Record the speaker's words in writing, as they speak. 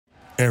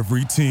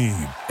Every team,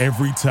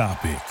 every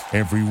topic,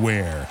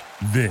 everywhere.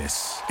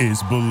 This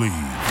is Believe.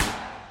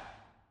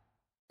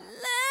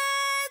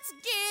 Let's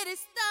get it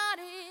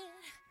started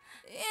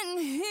in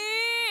here.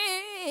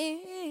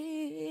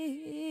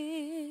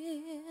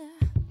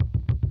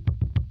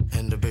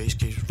 And the bass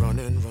keeps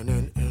running and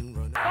running. 5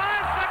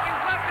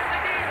 seconds left in the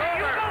game.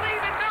 You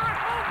believe in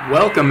miracles?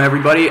 Welcome,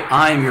 everybody.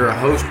 I'm your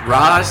host,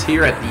 Roz,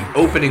 here at the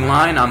opening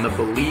line on the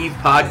Believe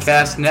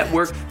Podcast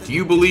Network. Do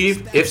you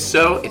believe? If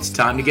so, it's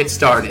time to get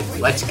started.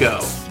 Let's go.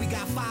 We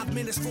got 5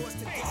 minutes for us to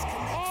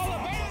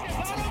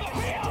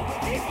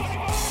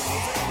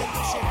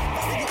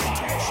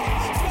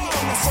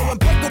So and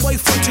break away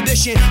from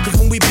tradition, cause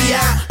when we be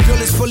out,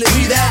 girl, it's full of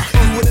me that.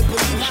 You wouldn't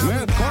believe how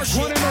Smith, Clark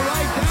running the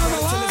right down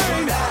the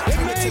line. It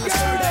may go.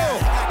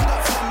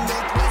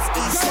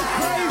 Go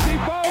crazy,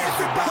 folks.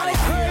 Go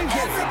crazy.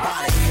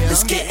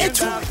 Let's get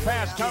into it.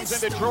 Pass comes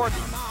into Jordan.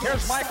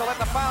 Here's Michael at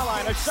the foul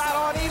line. A shot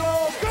on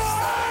Elo.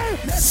 Good!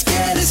 Let's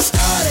get it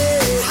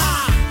started.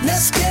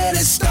 Let's get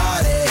it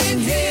started in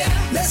here.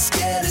 Let's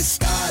get it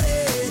started.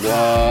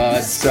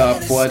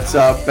 What's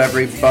up,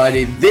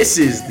 everybody? This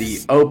is the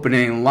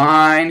opening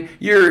line.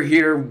 You're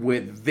here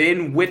with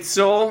Vin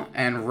Witzel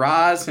and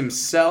Roz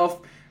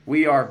himself.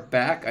 We are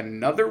back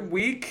another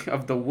week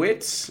of the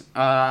Wits.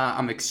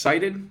 I'm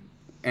excited,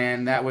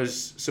 and that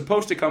was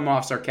supposed to come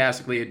off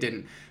sarcastically. It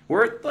didn't.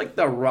 We're at like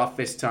the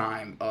roughest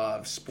time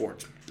of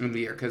sports in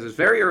the year because it's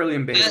very early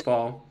in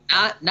baseball.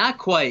 Not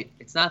quite.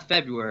 It's not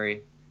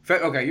February.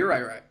 Okay, you're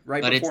right.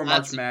 Right But before it's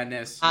March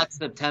Madness. Not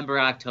September,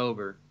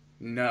 October.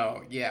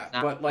 No, yeah.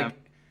 Not But like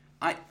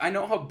I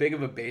know how big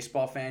of a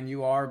baseball fan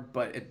you are,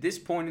 but at this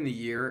point in the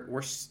year,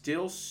 we're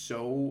still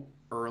so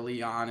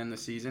early on in the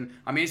season.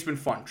 I mean, it's been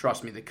fun.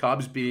 Trust me. The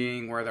Cubs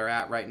being where they're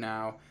at right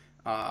now,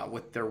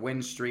 with their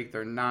win streak,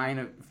 they're 9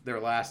 of their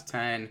last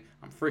 10.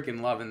 I'm freaking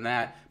loving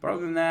that. But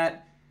other than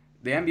that,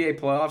 the NBA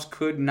playoffs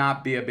could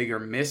not be a bigger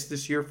miss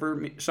this year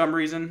for some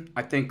reason.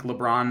 I think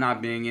LeBron not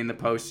being in the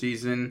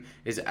postseason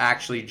is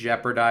actually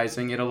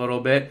jeopardizing it a little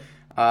bit.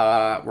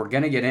 We're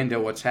going to get into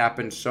what's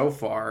happened so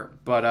far,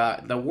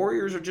 but the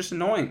Warriors are just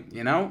annoying,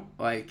 you know?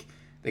 Like,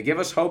 they give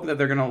us hope that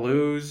they're going to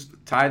lose,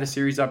 tie the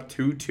series up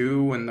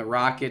 2-2, and the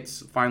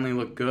Rockets finally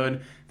look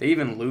good. They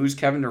even lose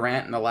Kevin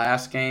Durant in the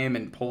last game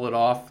and pull it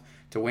off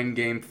to win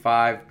Game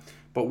 5.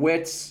 But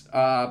Wits,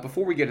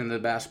 before we get into the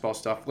basketball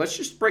stuff, let's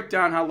just break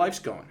down how life's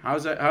going.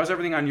 How's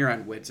everything on your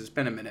end, Wits? It's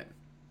been a minute.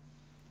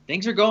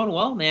 Things are going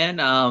well,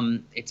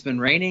 man. It's been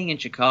raining in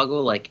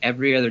Chicago like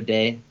every other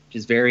day, which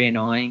is very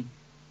annoying.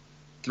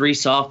 3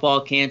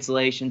 softball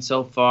cancellations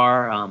so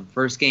far.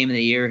 First game of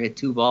the year, hit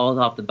 2 balls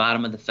off the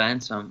bottom of the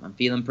fence. So I'm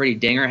feeling pretty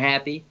dinger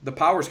happy. The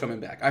power's coming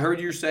back. I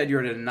heard you said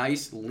you're at a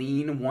nice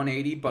lean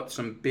 180, but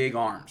some big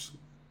arms.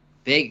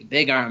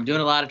 Big arm. I'm doing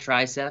a lot of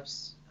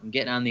triceps. I'm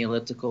getting on the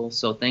elliptical,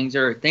 so things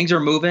are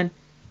moving.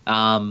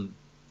 I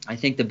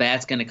think the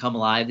bat's going to come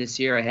alive this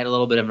year. I had a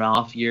little bit of an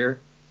off year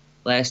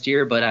last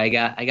year, but I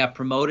got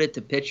promoted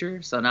to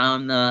pitcher, so now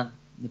I'm the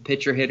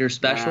pitcher hitter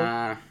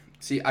special.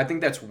 See, I think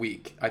that's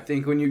weak. I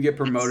think when you get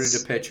promoted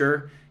to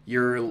pitcher,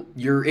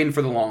 you're in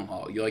for the long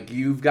haul.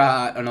 You've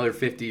got another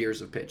 50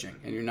 years of pitching,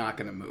 and you're not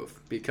going to move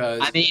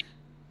because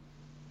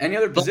any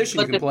other position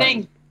you can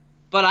play.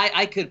 But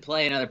I could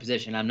play another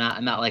position. I'm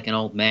not like an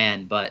old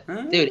man, but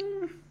dude.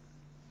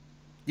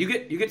 You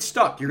get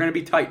stuck. You're going to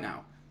be tight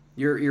now.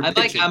 You're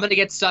pitching. I'm going to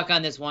get stuck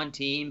on this one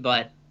team,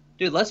 but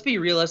dude, let's be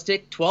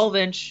realistic.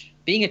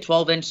 Being a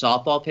 12-inch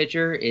softball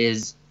pitcher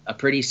is a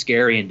pretty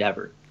scary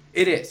endeavor.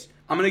 It is.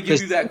 I'm going to give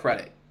you that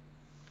credit.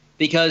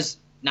 Because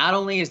not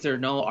only is there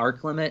no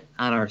arc limit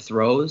on our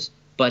throws,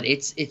 but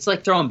it's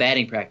like throwing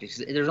batting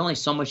practice. There's only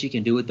so much you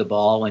can do with the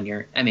ball when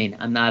you're. I mean,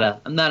 I'm not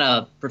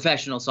a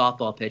professional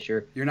softball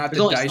pitcher. You're not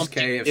the Dice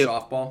K of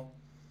softball.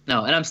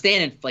 No, and I'm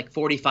standing like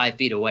 45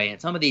 feet away, and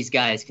some of these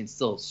guys can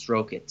still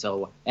stroke it.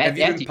 So have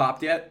you been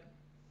popped yet?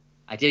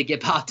 I did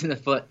get popped in the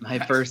foot my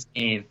first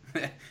game.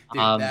 Dude,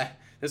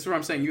 that's what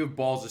I'm saying. You have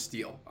balls of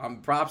steel.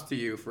 Props to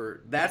you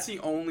for that's the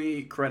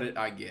only credit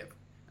I give.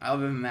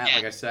 Other than that,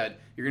 like I said,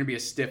 you're gonna be a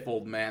stiff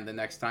old man the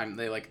next time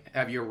they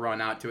have you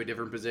run out to a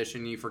different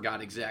position. And you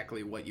forgot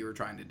exactly what you were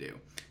trying to do.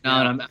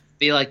 I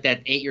feel like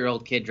that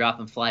 8-year-old kid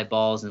dropping fly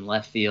balls in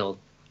left field.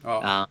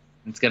 Oh.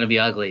 It's gonna be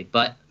ugly,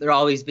 but there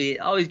always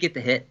get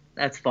the hit.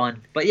 That's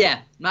fun. But yeah,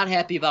 I'm not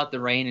happy about the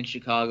rain in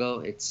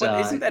Chicago.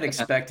 But isn't that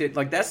expected?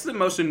 Like, that's the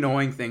most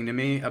annoying thing to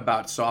me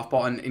about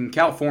softball. And in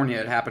California,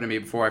 it happened to me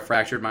before I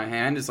fractured my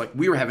hand. It's like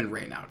we were having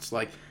rainouts.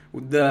 Like,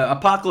 the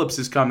apocalypse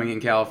is coming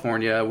in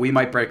California. We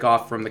might break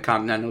off from the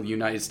continental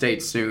United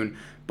States soon.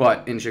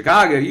 But in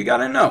Chicago, you got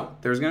to know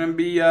there's going to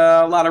be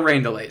a lot of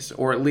rain delays,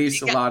 or at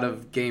least a lot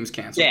of games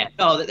canceled. Yeah,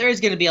 no, there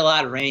is going to be a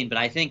lot of rain. But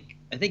I think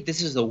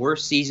this is the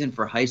worst season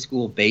for high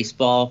school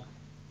baseball,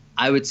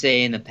 I would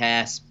say, in the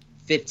past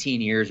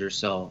 15 years or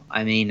so.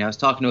 I mean, I was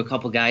talking to a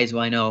couple guys who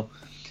I know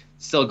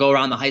still go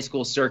around the high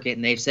school circuit,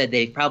 and they've said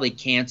they've probably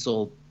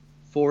canceled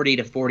 40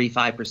 to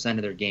 45%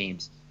 of their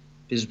games.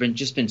 There's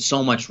been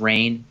so much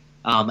rain.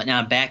 And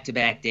now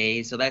back-to-back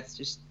days, so that's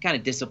just kind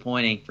of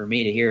disappointing for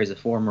me to hear as a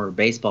former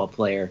baseball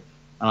player.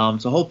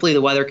 So hopefully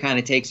the weather kind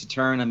of takes a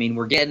turn. I mean,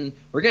 we're getting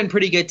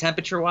pretty good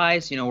temperature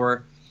wise.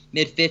 We're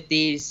mid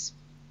 50s,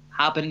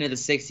 hopping into the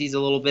 60s a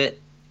little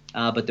bit,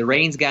 but the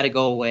rain's got to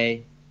go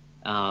away.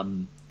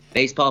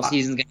 Baseball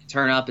season's going to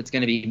turn up. It's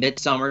going to be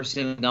midsummer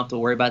soon. Don't have to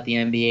worry about the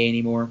NBA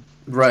anymore.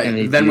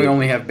 Right. Then we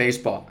only have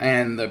baseball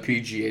and the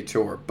PGA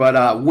Tour.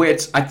 But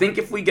Wits, I think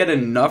if we get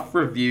enough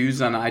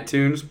reviews on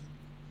iTunes,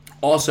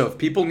 also if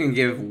people can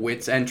give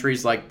Wits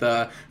entries like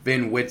the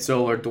Vin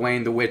Witzel or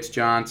Dwayne the Wits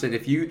Johnson,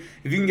 if you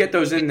can get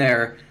those in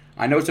there,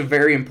 I know it's a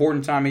very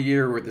important time of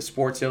year with the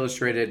Sports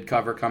Illustrated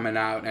cover coming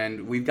out,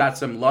 and we've got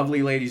some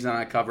lovely ladies on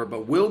that cover,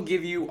 but we'll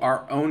give you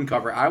our own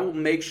cover. I will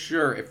make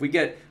sure if we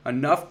get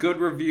enough good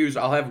reviews,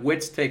 I'll have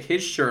Wits take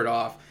his shirt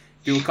off,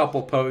 do a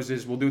couple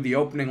poses. We'll do the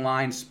opening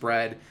line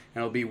spread,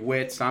 and it'll be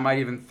Wits. I might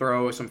even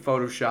throw some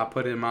Photoshop,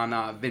 put him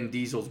on Vin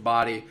Diesel's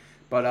body.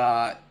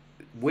 But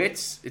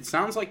Wits, it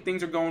sounds like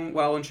things are going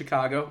well in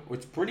Chicago.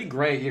 It's pretty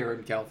gray here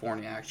in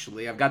California,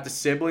 actually. I've got the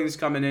siblings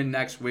coming in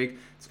next week.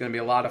 It's going to be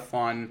a lot of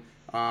fun.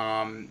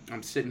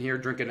 I'm sitting here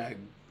drinking a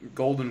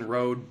Golden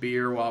Road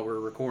beer while we're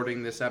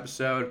recording this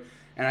episode,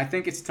 and I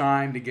think it's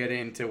time to get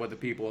into what the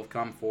people have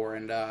come for,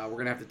 and we're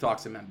going to have to talk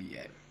some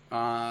NBA.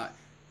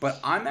 But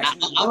I'm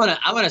actually... I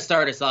want to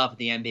start us off with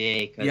the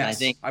NBA, because I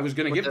think... I was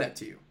going to give that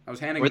to you. I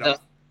was handing it off.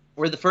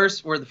 We're the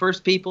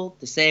first people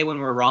to say when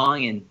we're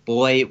wrong, and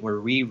boy,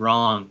 were we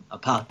wrong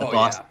about the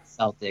Boston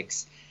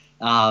Celtics.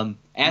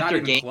 After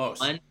game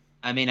one,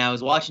 I mean, I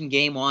was watching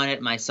game one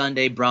at my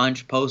Sunday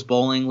brunch post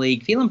bowling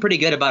league, feeling pretty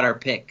good about our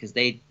pick because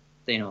they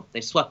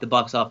swept the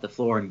Bucks off the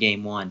floor in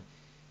game one.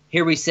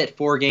 Here we sit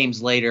 4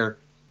 games later.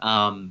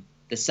 The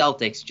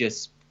Celtics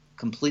just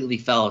completely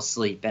fell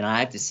asleep, and I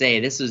have to say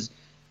this is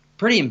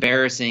pretty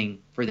embarrassing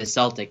for the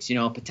Celtics.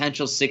 A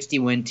potential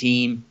 60-win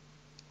team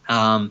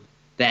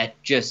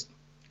that just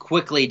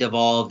quickly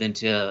devolved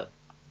into,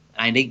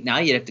 I think now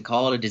you'd have to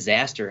call it a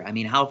disaster. I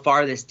mean, how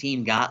far this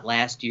team got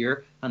last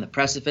year on the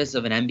precipice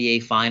of an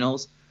NBA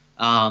Finals.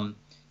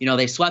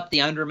 They swept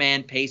the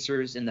undermanned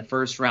Pacers in the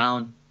first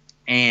round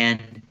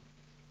and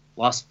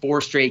lost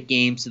 4 straight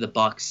games to the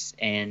Bucks.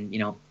 And,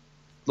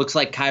 looks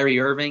like Kyrie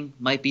Irving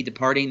might be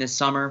departing this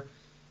summer.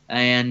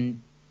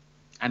 And,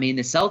 I mean,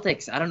 the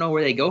Celtics, I don't know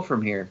where they go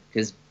from here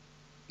because,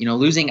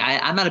 losing,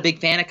 I'm not a big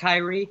fan of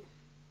Kyrie.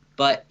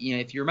 But,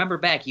 if you remember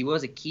back, he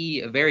was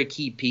a very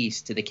key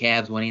piece to the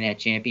Cavs winning that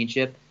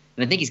championship.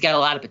 And I think he's got a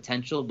lot of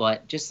potential,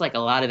 but just like a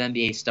lot of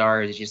NBA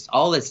stars, it's just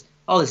all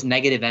this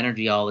negative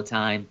energy all the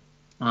time.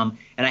 And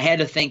I had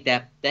to think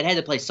that had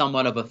to play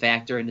somewhat of a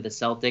factor into the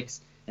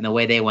Celtics and the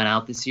way they went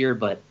out this year.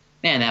 But,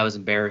 man, that was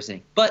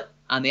embarrassing. But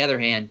on the other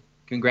hand,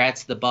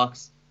 congrats to the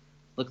Bucks.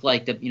 Look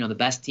like the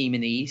best team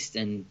in the East,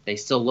 and they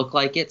still look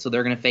like it. So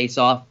they're going to face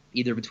off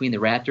either between the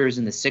Raptors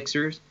and the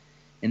Sixers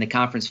in the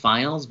conference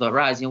finals. But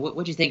Raz,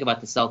 what do you think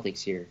about the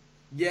Celtics here?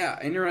 Yeah,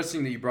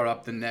 interesting that you brought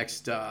up the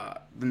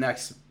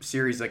next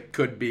series that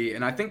could be,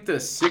 and I think the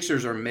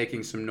Sixers are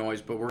making some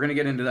noise, but we're gonna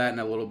get into that in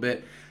a little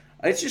bit.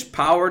 It's just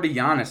power to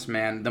Giannis,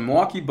 man. The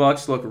Milwaukee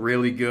Bucks look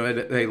really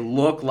good. They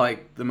look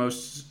like the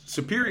most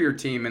superior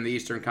team in the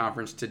Eastern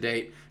Conference to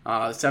date.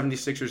 The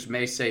 76ers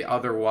may say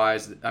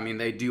otherwise. I mean,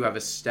 they do have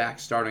a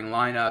stacked starting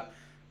lineup,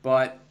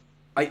 but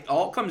it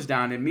all comes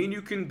down to me and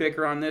you can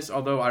bicker on this,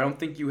 although I don't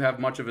think you have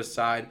much of a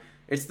side.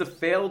 It's the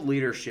failed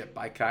leadership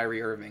by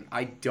Kyrie Irving.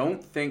 I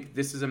don't think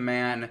this is a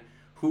man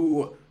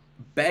who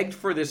begged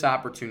for this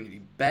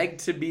opportunity,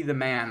 begged to be the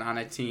man on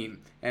a team.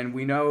 And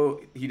we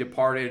know he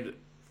departed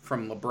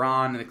from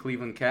LeBron and the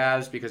Cleveland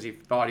Cavs because he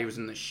thought he was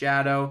in the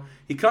shadow.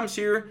 He comes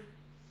here,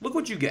 look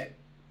what you get.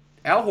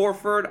 Al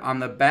Horford on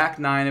the back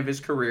 9 of his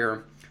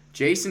career,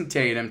 Jason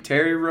Tatum,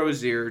 Terry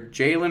Rozier,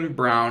 Jaylen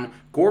Brown,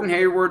 Gordon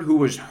Hayward, who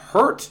was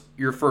hurt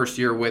your first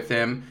year with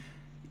him.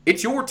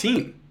 It's your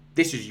team.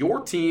 This is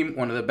your team,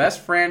 one of the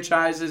best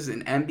franchises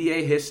in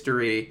NBA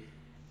history,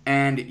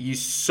 and you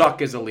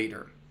suck as a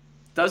leader.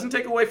 Doesn't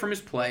take away from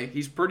his play.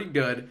 He's pretty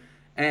good.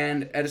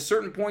 And at a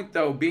certain point,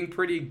 though, being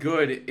pretty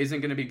good isn't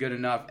going to be good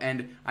enough.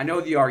 And I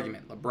know the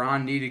argument.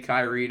 LeBron needed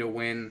Kyrie to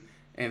win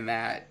in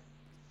that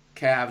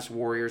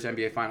Cavs-Warriors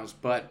NBA Finals.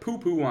 But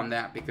poo-poo on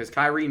that because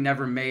Kyrie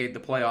never made the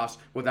playoffs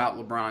without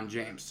LeBron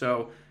James.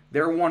 So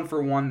they're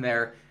 1-for-1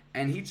 there.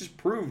 And he just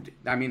proved,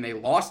 I mean, they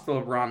lost to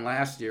LeBron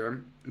last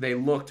year. They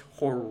looked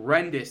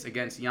horrendous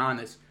against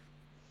Giannis.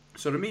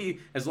 So to me,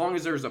 as long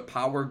as there's a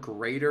power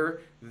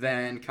greater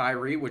than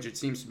Kyrie, which it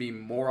seems to be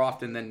more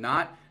often than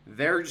not,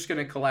 they're just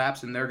going to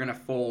collapse and they're going to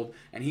fold.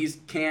 And he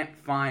can't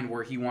find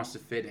where he wants to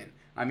fit in.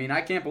 I mean,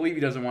 I can't believe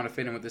he doesn't want to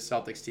fit in with the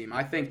Celtics team.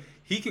 I think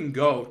he can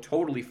go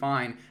totally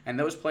fine, and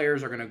those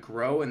players are going to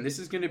grow, and this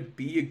is going to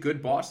be a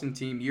good Boston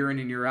team year in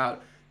and year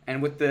out.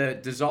 And with the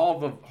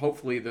dissolve of,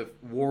 hopefully, the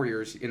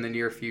Warriors in the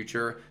near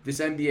future, this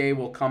NBA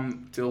will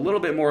come to a little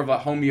bit more of a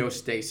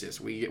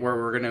homeostasis where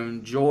we're going to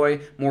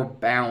enjoy more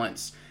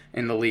balance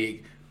in the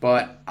league.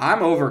 But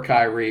I'm over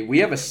Kyrie. We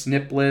have a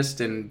snip list,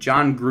 and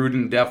John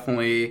Gruden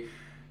definitely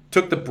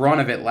took the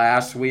brunt of it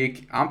last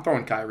week. I'm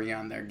throwing Kyrie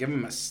on there. Give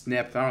him a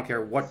snip. I don't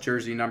care what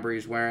jersey number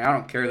he's wearing. I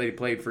don't care that he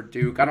played for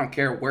Duke. I don't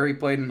care where he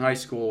played in high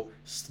school.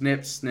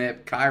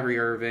 Snip, Kyrie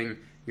Irving.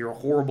 You're a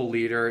horrible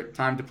leader.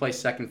 Time to play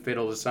second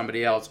fiddle to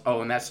somebody else.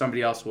 Oh, and that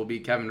somebody else will be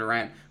Kevin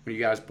Durant when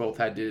you guys both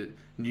head to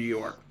New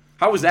York.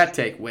 How was that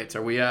take, Witz?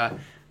 Are we?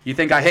 You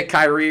think I hit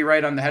Kyrie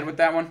right on the head with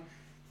that one?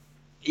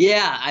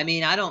 Yeah, I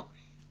mean, I don't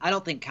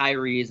think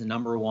Kyrie is the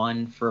number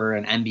one for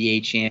an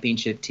NBA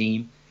championship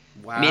team.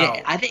 Wow. I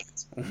mean, I think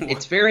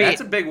it's very. That's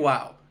a big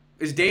wow.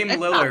 Is Dame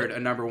Lillard a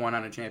number one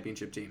on a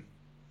championship team?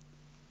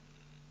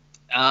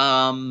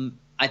 I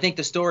think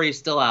the story is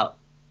still out.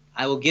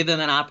 I will give him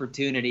an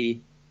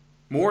opportunity.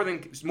 More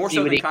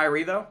so than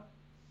Kyrie, though?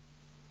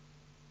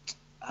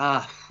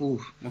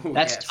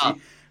 That's tough.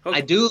 See,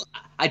 I do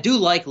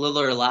like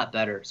Lillard a lot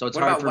better, so it's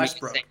what hard about for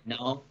Westbrook? me to say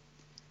no.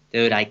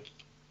 Dude, I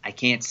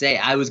can't say.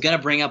 I was going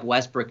to bring up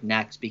Westbrook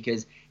next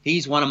because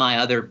he's one of my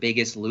other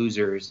biggest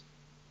losers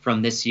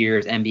from this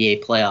year's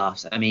NBA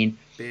playoffs. I mean,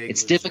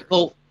 it's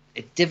difficult.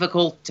 It's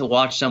difficult to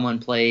watch someone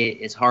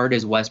play as hard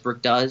as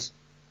Westbrook does,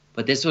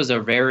 but this was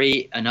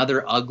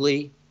another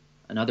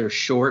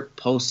short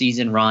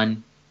postseason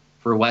run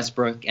for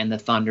Westbrook and the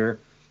Thunder.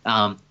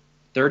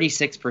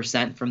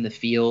 36% from the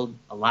field.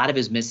 A lot of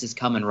his misses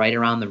coming right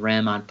around the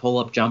rim on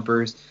pull-up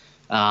jumpers.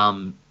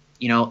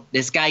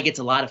 This guy gets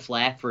a lot of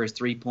flack for his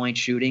three-point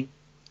shooting,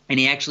 and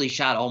he actually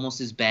shot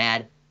almost as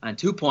bad on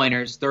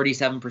two-pointers,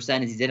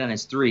 37%, as he did on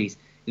his threes.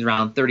 He's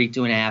around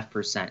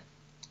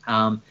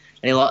 32.5%.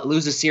 They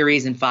lose a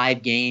series in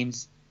 5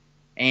 games,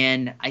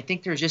 and I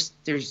think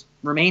there's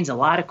remains a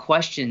lot of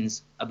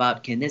questions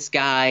about, can this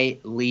guy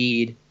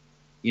lead,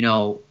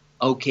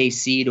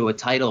 OKC to a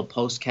title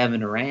post Kevin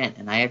Durant?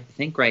 And I have to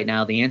think right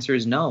now the answer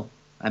is no.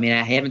 I mean,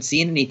 I haven't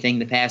seen anything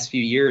the past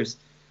few years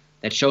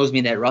that shows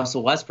me that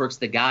Russell Westbrook's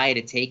the guy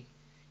to take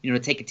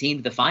a team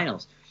to the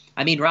finals.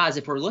 I mean, Roz,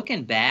 if we're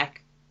looking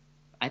back,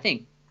 I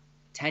think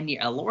 10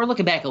 years, we're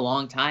looking back a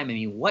long time. I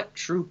mean, what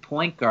true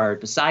point guard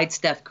besides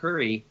Steph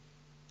Curry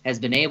has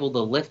been able to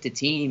lift a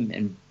team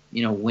and,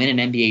 win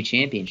an NBA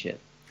championship?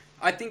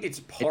 I think it's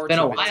parts of a team. It's been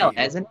a while,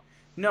 hasn't it?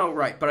 No,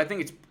 right, but I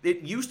think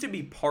it used to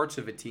be parts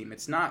of a team.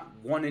 It's not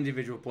one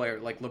individual player.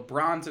 Like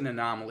LeBron's an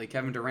anomaly,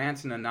 Kevin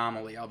Durant's an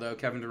anomaly, although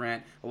Kevin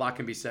Durant, a lot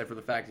can be said for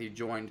the fact that he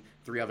joined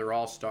 3 other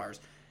All-Stars.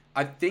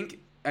 I think,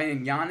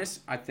 and Giannis,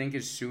 I think,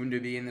 is soon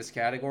to be in this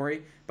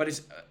category, but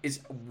is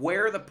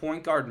where the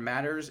point guard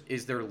matters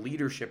is their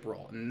leadership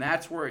role, and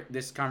that's where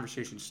this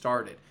conversation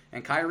started.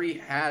 And Kyrie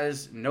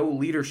has no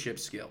leadership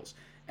skills.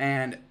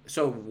 And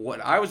so what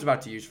I was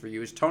about to use for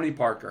you is Tony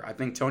Parker. I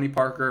think Tony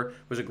Parker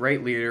was a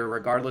great leader,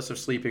 regardless of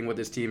sleeping with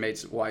his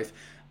teammate's wife.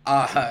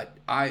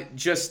 I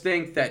just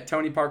think that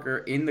Tony Parker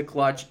in the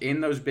clutch,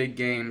 in those big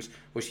games,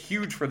 was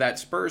huge for that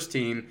Spurs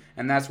team,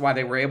 and that's why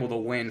they were able to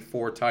win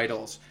 4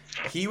 titles.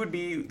 He would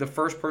be the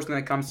first person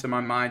that comes to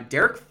my mind.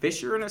 Derek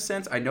Fisher, in a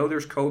sense. I know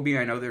there's Kobe,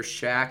 I know there's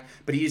Shaq,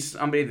 but he's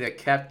somebody that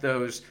kept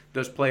those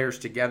players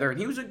together, and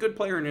he was a good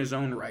player in his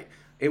own right.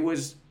 It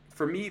was,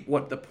 for me,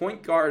 what the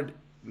point guard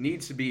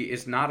needs to be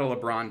is not a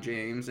LeBron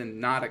James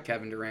and not a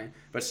Kevin Durant,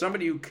 but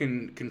somebody who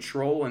can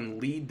control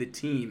and lead the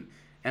team.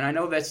 And I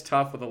know that's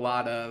tough with a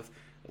lot of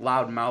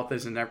loud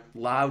mouths and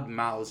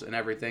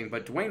everything,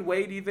 but Dwayne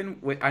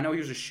Wade, I know he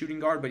was a shooting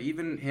guard, but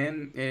even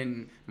him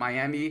in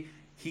Miami,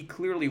 he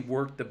clearly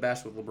worked the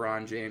best with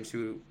LeBron James,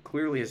 who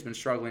clearly has been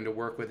struggling to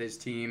work with his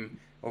team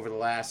over the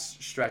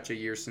last stretch of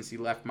years since he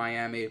left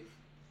Miami.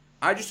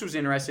 I just was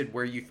interested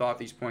where you thought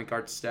these point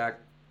guards stack.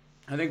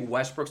 I think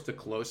Westbrook's the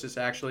closest,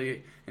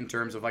 actually, in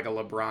terms of like a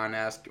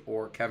LeBron-esque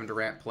or Kevin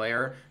Durant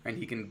player, and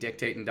he can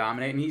dictate and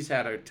dominate, and he's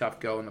had a tough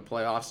go in the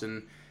playoffs,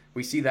 and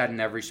we see that in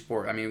every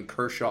sport. I mean,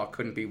 Kershaw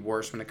couldn't be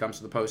worse when it comes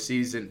to the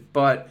postseason,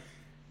 but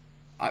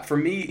for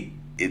me,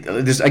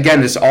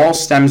 this all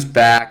stems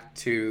back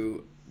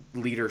to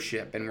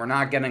leadership, and we're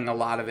not getting a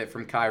lot of it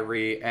from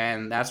Kyrie,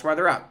 and that's why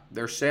they're out.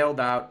 They're sailed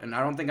out, and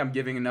I don't think I'm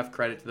giving enough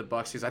credit to the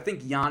Bucks because I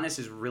think Giannis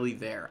is really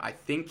there. I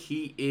think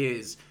he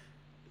is,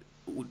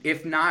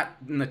 if not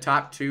in the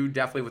top 2,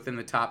 definitely within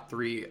the top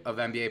 3 of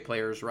NBA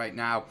players right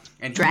now,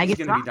 and he's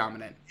going to be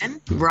dominant.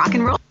 And rock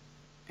and roll.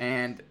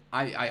 And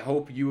I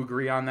hope you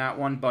agree on that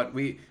one, but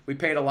we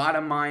paid a lot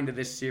of mind to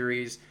this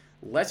series.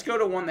 Let's go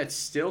to one that's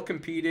still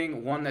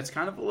competing, one that's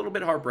kind of a little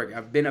bit heartbreaking.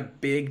 I've been a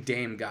big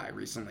Dame guy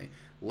recently.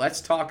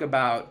 Let's talk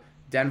about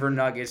Denver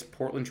Nuggets,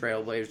 Portland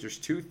Trail Blazers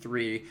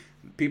 2-3.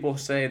 People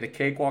say the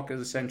cakewalk of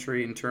the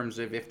century in terms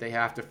of if they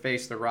have to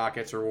face the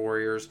Rockets or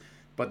Warriors.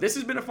 But this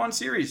has been a fun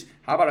series.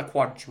 How about a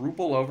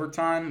quadruple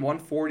overtime,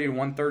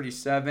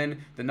 140-137?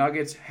 The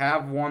Nuggets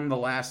have won the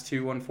last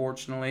 2,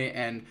 unfortunately,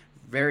 and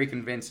very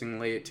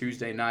convincingly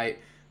Tuesday night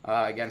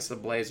against the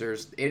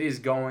Blazers. It is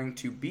going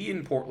to be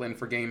in Portland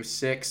for Game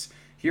 6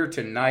 here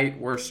tonight.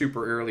 We're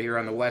super early here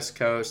on the West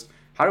Coast.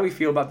 How do we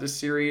feel about this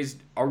series?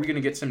 Are we going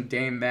to get some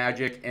Dame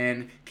magic?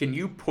 And can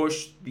you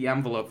push the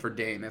envelope for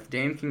Dame? If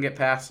Dame can get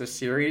past this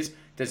series,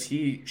 does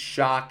he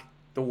shock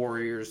the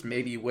Warriors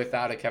maybe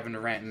without a Kevin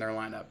Durant in their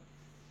lineup?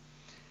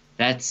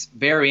 That's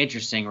very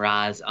interesting,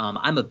 Roz.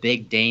 I'm a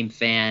big Dame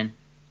fan.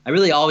 I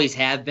really always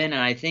have been,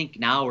 and I think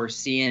now we're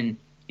seeing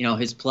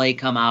his play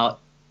come out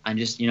on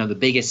just the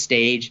biggest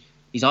stage.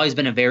 He's always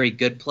been a very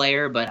good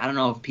player, but I don't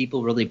know if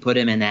people really put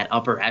him in that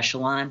upper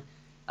echelon.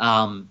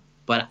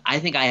 But but I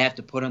think I have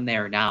to put them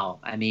there now.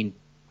 I mean,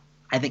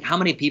 I think how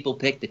many people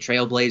picked the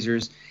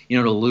Trailblazers,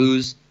 to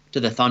lose to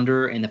the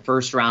Thunder in the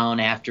first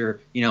round after,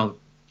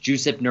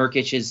 Jusuf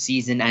Nurkic's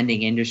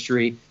season-ending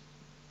injury.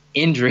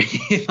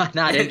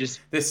 Not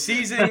industry. The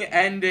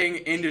season-ending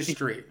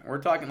industry.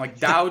 We're talking like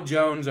Dow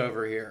Jones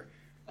over here.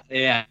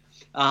 Yeah.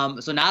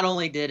 So not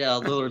only did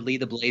Lillard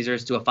lead the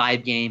Blazers to a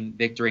 5-game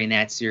victory in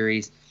that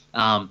series,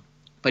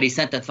 but he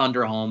sent the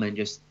Thunder home in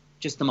just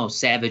the most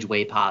savage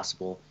way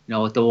possible.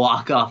 With the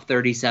walk-off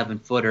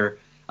 37-footer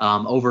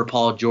over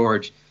Paul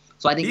George.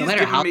 So I think no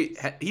matter how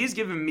he's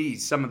given me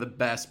some of the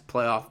best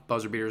playoff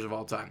buzzer beaters of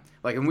all time.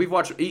 Like, and we've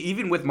watched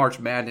even with March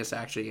Madness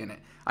actually in it.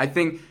 I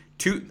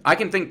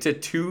can think to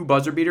 2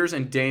 buzzer beaters,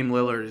 and Dame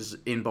Lillard is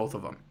in both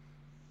of them.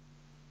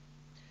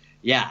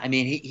 Yeah, I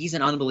mean he's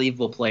an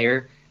unbelievable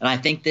player, and I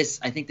think this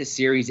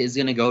series is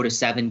going to go to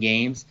 7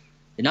 games.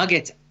 The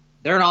Nuggets,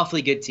 they're an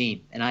awfully good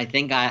team, and I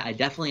think I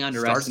definitely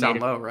underestimated. Starts down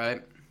low,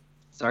 right?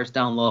 Starts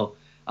down low.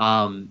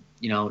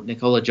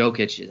 Nikola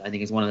Jokic, I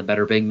think, is one of the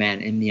better big men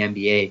in the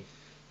NBA.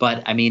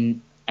 But, I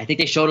mean, I think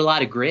they showed a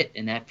lot of grit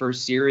in that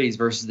first series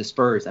versus the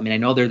Spurs. I mean, I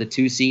know they're the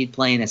 2 seed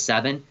playing a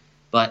 7,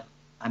 but,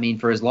 I mean,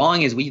 for as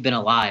long as we've been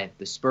alive,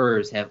 the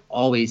Spurs have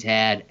always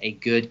had a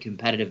good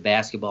competitive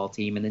basketball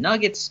team. And the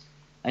Nuggets,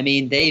 I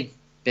mean, they've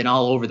been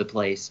all over the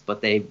place,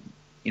 but they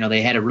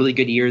had a really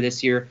good year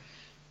this year.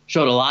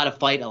 Showed a lot of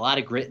fight, a lot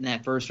of grit in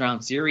that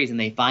first-round series, and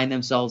they find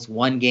themselves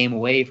 1 game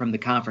away from the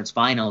conference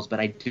finals. But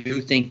I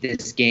do think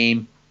this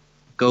game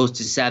goes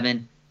to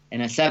 7,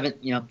 and a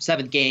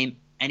 7th game,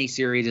 any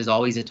series is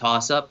always a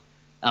toss-up.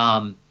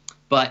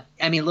 But,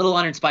 I mean, a little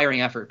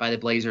uninspiring effort by the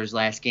Blazers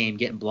last game,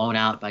 getting blown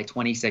out by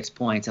 26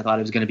 points. I thought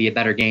it was going to be a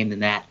better game than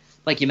that.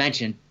 Like you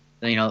mentioned,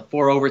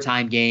 4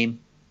 overtime game.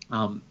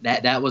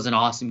 That was an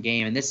awesome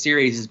game, and this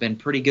series has been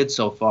pretty good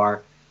so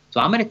far. So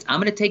I'm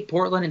gonna take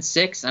Portland in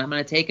 6, and I'm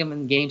gonna take them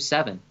in Game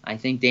 7. I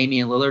think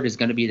Damian Lillard is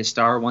going to be the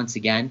star once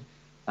again.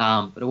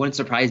 But it wouldn't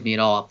surprise me at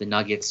all if the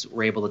Nuggets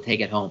were able to take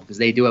it home, because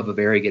they do have a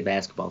very good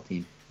basketball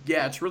team.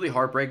 Yeah, it's really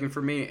heartbreaking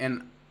for me,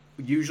 and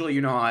usually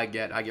how I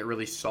get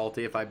really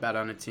salty if I bet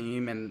on a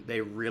team and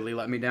they really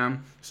let me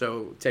down.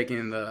 So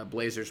taking the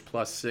Blazers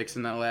 +6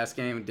 in that last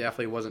game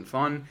definitely wasn't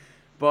fun.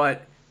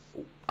 But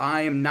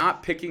I am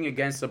not picking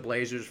against the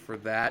Blazers for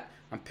that.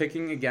 I'm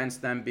picking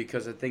against them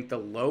because I think the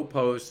low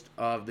post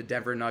of the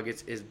Denver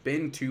Nuggets has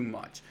been too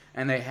much.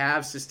 And they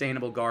have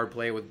sustainable guard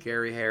play with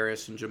Gary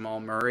Harris and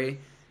Jamal Murray.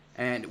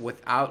 And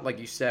without, like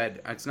you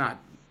said, it's not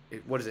 –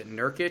 what is it,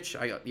 Nurkic?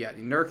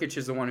 Nurkic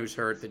is the one who's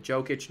hurt. The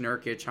Jokic,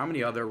 Nurkic. How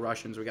many other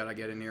Russians we got to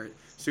get in here?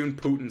 Soon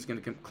Putin's going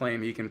to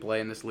claim he can play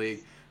in this league.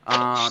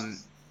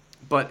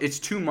 But it's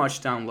too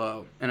much down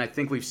low, and I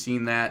think we've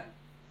seen that.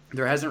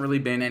 There hasn't really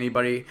been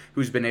anybody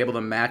who's been able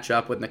to match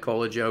up with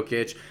Nikola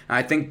Jokic. And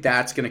I think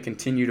that's going to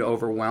continue to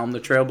overwhelm the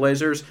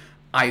Trailblazers.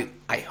 I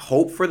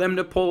hope for them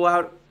to pull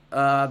out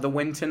the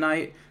win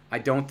tonight. I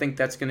don't think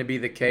that's going to be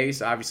the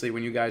case. Obviously,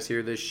 when you guys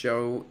hear this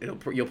show,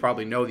 you'll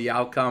probably know the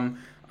outcome.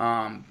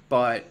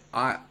 But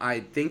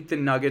I think the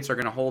Nuggets are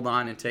going to hold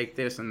on and take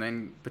this and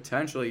then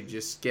potentially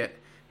just get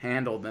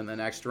handled in the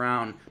next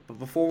round. But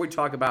before we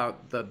talk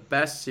about the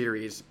best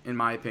series, in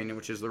my opinion,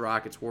 which is the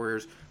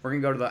Rockets-Warriors, we're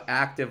going to go to the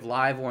active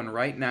live one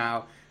right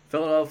now.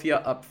 Philadelphia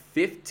up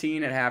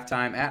 15 at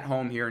halftime at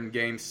home here in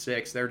Game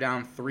 6. They're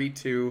down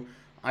 3-2.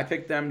 I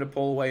picked them to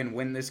pull away and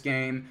win this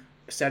game,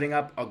 setting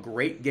up a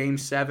great Game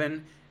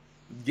 7.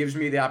 Gives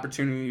me the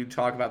opportunity to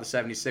talk about the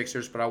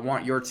 76ers, but I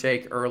want your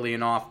take early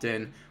and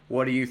often.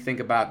 What do you think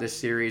about this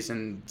series,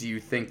 and do you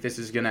think this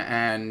is going to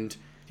end?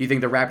 Do you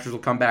think the Raptors will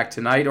come back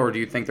tonight, or do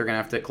you think they're going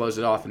to have to close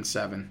it off in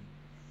 7?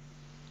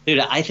 Dude,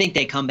 I think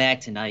they come back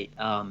tonight.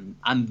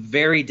 I'm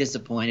very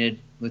disappointed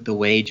with the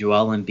way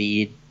Joel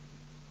Embiid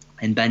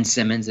and Ben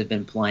Simmons have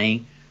been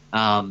playing.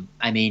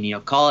 I mean,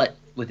 call it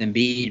with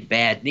Embiid,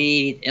 bad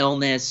knee,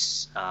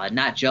 illness,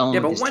 not gelling. Yeah,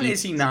 but when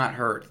is he not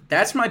hurt?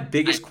 That's my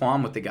biggest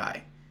qualm with the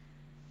guy.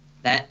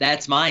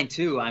 That's mine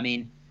too. I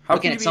mean, how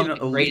can you be an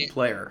elite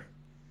player?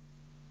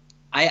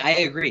 I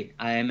agree.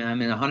 I'm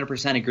in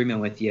 100%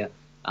 agreement with you.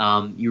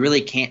 You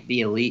really can't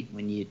be elite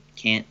when you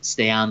can't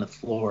stay on the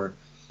floor.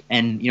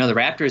 And, the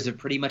Raptors have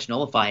pretty much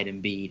nullified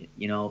Embiid.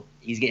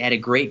 He's had a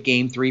great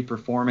Game 3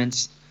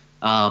 performance,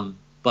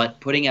 but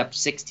putting up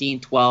 16,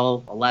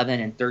 12, 11,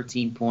 and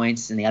 13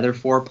 points in the other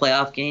 4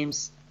 playoff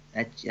games,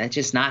 that's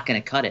just not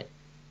going to cut it.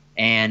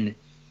 And,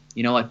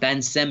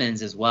 Ben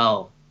Simmons as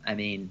well. I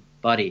mean,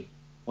 buddy,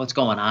 what's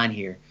going on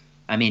here?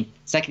 I mean,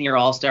 second-year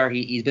All-Star,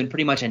 he's been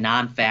pretty much a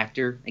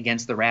non-factor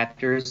against the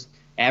Raptors,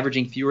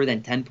 averaging fewer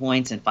than 10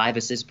 points and 5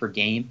 assists per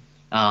game,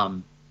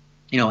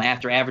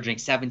 after averaging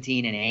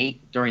 17 and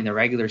 8 during the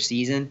regular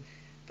season.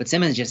 But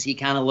Simmons he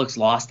kind of looks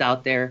lost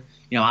out there,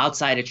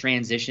 outside of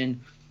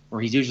transition,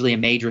 where he's usually a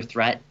major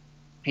threat.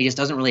 He just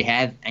doesn't really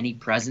have any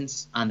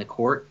presence on the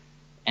court.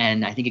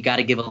 And I think you got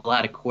to give a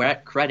lot of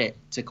credit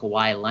to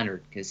Kawhi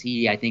Leonard, because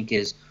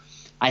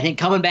I think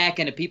coming back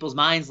into people's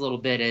minds a little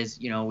bit as,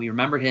 we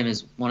remembered him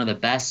as one of the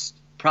best,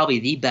 probably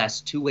the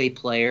best two-way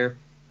player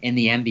in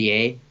the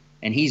NBA,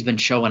 and he's been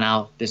showing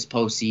out this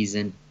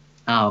postseason.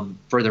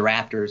 for the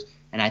Raptors,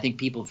 and I think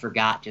people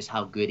forgot just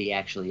how good he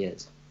actually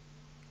is.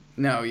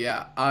 No,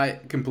 yeah, I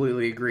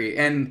completely agree.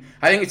 And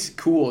I think it's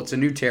cool. It's a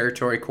new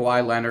territory,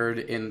 Kawhi Leonard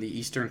in the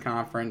Eastern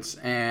Conference,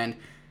 and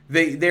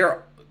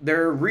they're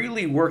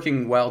really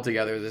working well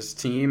together, this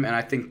team, and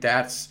I think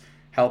that's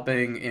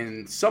helping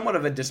in somewhat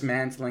of a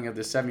dismantling of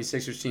the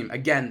 76ers team.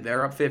 Again,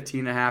 they're up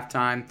 15 at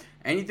halftime.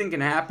 Anything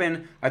can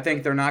happen. I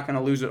think they're not going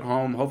to lose at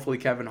home. Hopefully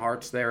Kevin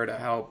Hart's there to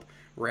help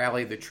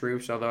rally the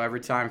troops, although every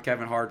time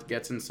Kevin Hart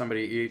gets in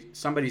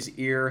somebody's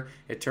ear,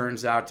 it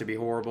turns out to be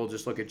horrible.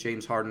 Just look at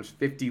James Harden's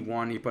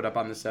 51 he put up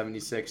on the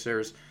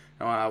 76ers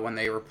when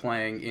they were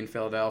playing in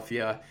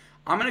Philadelphia.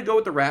 I'm going to go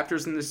with the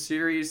Raptors in this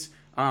series,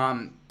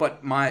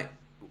 but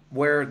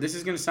where this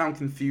is going to sound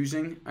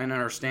confusing, I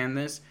understand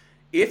this.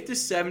 If the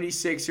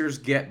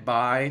 76ers get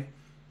by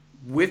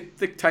with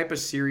the type of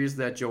series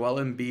that Joel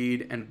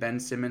Embiid and Ben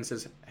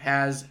Simmons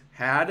has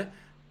had,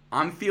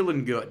 I'm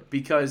feeling good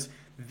because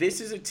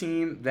this is a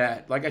team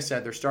that, like I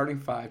said, they're starting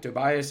five: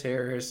 Tobias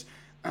Harris,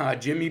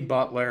 Jimmy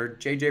Butler,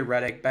 JJ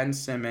Redick, Ben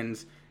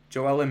Simmons,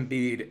 Joel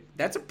Embiid.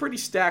 That's a pretty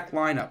stacked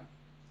lineup.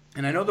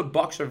 And I know the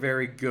Bucks are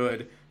very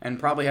good and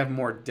probably have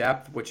more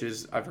depth, which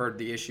is, I've heard,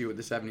 the issue with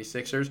the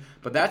 76ers.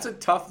 But that's a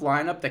tough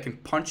lineup that can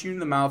punch you in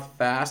the mouth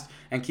fast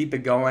and keep it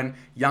going.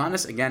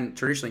 Giannis, again,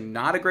 traditionally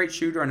not a great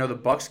shooter. I know the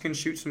Bucks can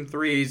shoot some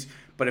threes,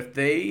 but if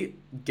they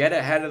get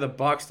ahead of the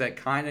Bucks, that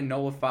kind of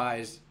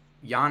nullifies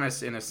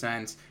Giannis in a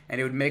sense,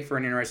 and it would make for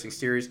an interesting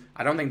series.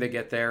 I don't think they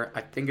get there.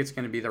 I think it's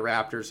going to be the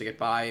Raptors to get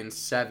by in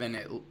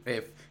 7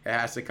 if it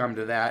has to come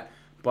to that.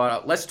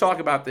 But let's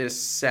talk about this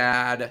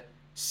sad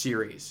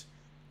series.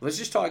 Let's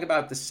just talk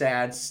about the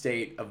sad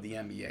state of the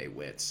NBA,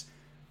 Wits.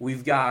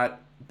 We've got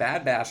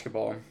bad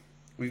basketball.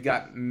 We've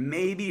got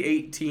maybe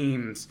 8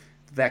 teams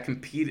that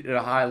compete at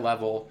a high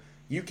level.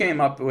 You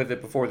came up with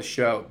it before the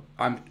show.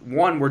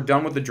 1, we're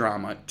done with the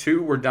drama.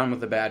 2, we're done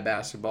with the bad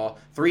basketball.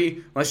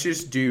 3, let's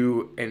just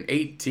do an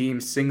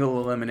 8-team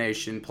single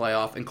elimination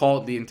playoff and call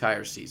it the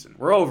entire season.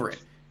 We're over it.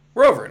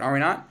 We're over it, are we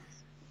not?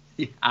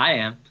 I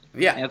am.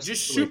 Yeah, Absolutely.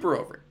 Just super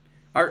over it.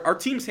 Our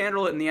teams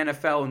handle it in the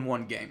NFL in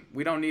 1 game.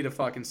 We don't need a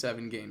fucking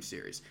 7-game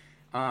series.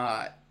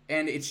 And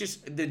it's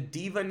just the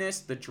diva-ness,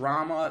 the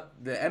drama.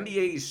 The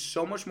NBA is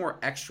so much more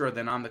extra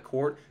than on the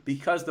court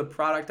because the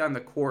product on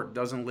the court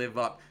doesn't live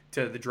up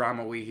to the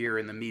drama we hear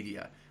in the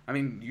media. I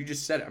mean, you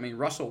just said it. I mean,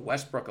 Russell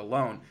Westbrook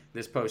alone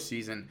this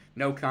postseason,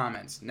 no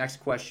comments,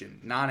 next question,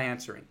 not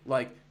answering.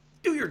 Like,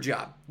 do your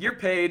job. You're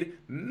paid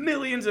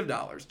millions of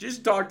dollars.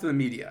 Just talk to the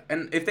media.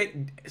 And if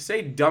they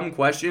say dumb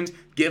questions,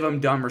 give them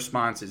dumb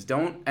responses.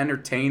 Don't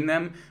entertain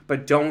them,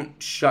 but don't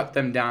shut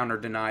them down or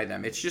deny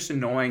them. It's just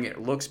annoying.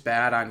 It looks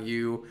bad on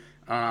you.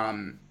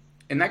 And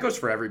that goes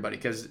for everybody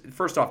because,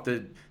 first off,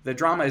 the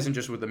drama isn't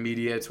just with the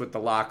media. It's with the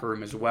locker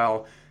room as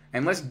well.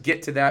 And let's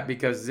get to that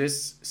because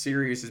this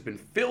series has been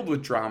filled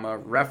with drama,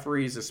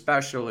 referees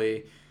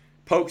especially,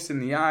 pokes in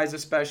the eyes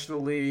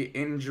especially,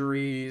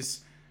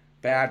 injuries,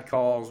 bad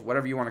calls,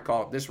 whatever you want to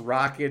call it. This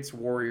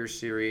Rockets-Warriors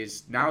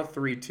series, now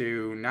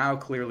 3-2, now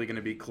clearly going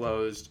to be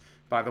closed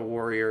by the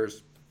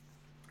Warriors.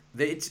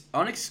 It's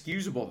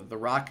unexcusable that the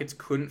Rockets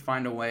couldn't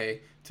find a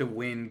way to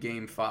win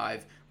Game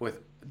 5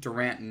 with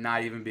Durant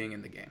not even being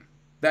in the game.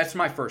 That's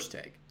my first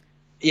take.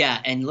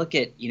 Yeah, and look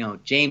at,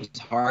 James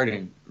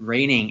Harden,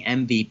 reigning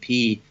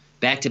MVP,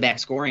 back-to-back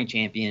scoring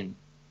champion,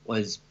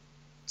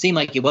 seemed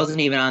like he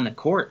wasn't even on the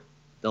court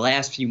the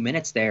last few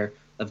minutes there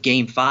of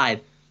Game 5.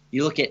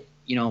 You look at,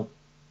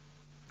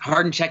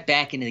 Harden checked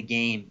back into the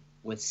game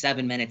with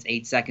 7 minutes,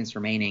 8 seconds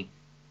remaining,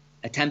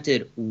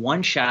 attempted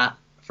 1 shot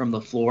from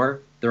the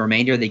floor the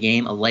remainder of the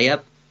game, a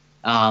layup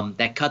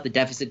that cut the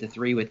deficit to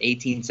 3 with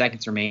 18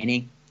 seconds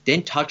remaining,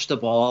 didn't touch the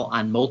ball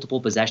on multiple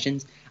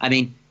possessions. I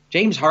mean,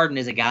 James Harden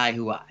is a guy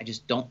who I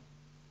just don't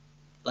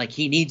like.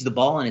 He needs the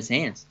ball in his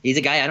hands. He's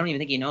a guy I don't even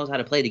think he knows how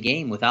to play the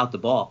game without the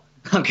ball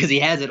because he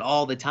has it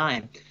all the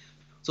time.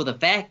 So the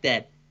fact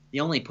that he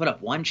only put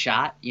up 1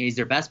 shot, he's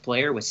their best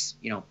player with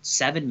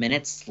 7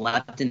 minutes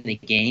left in the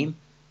game.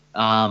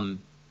 I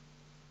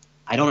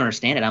don't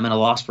understand it. I'm at a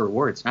loss for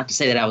words. Not to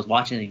say that I was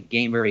watching the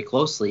game very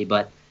closely,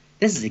 but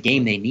this is a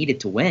game they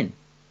needed to win.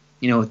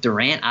 With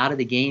Durant out of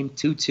the game,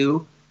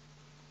 2-2,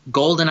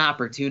 golden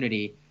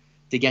opportunity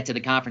to get to the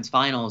conference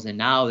finals, and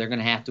now they're going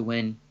to have to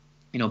win,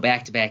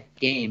 back-to-back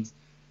games.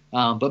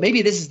 But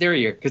maybe this is their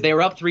year because they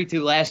were up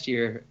 3-2 last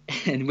year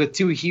and with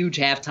 2 huge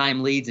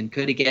halftime leads and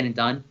couldn't get it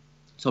done.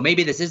 So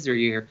maybe this is their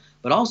year.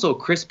 But also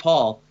Chris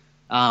Paul,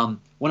 one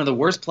of the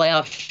worst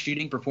playoff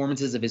shooting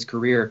performances of his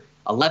career,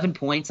 11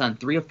 points on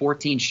 3 of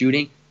 14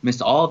 shooting,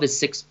 missed all of his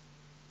 6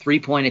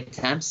 3-point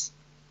attempts.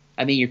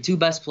 I mean, your 2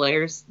 best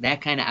players,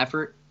 that kind of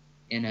effort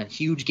in a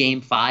huge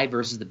Game 5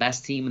 versus the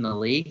best team in the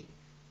league,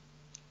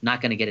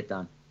 not going to get it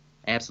done.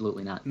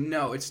 Absolutely not.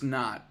 No, it's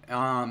not.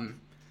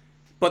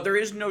 But there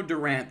is no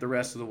Durant the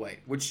rest of the way,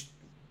 which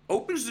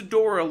opens the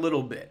door a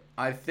little bit.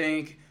 I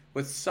think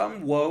with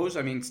some woes,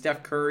 I mean,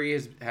 Steph Curry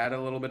has had a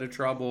little bit of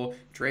trouble.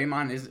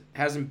 Draymond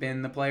hasn't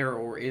been the player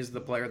or is the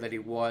player that he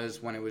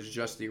was when it was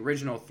just the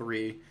original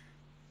 3.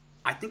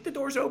 I think the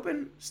door's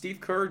open.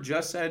 Steve Kerr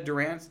just said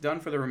Durant's done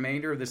for the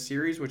remainder of the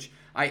series, which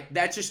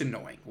that's just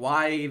annoying.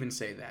 Why even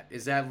say that?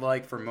 Is that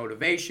like for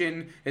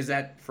motivation? Is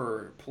that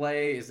for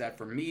play? Is that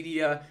for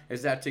media?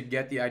 Is that to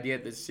get the idea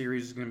that this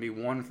series is going to be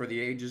one for the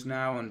ages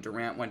now and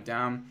Durant went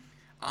down?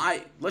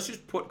 Let's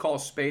just call a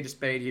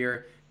spade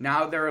here.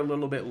 Now they're a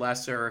little bit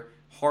lesser.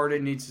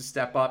 Harden needs to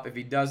step up. If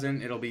he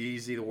doesn't, it'll be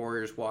easy. The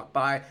Warriors walk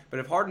by. But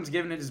if Harden's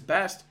giving it his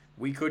best,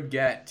 we could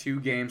get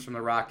 2 games from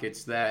the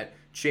Rockets that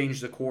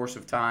change the course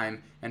of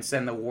time and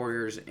send the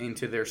Warriors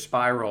into their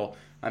spiral.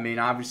 I mean,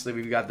 obviously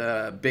we've got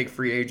the big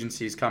free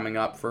agencies coming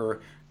up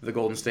for the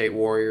Golden State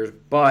Warriors,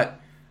 but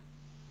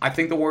I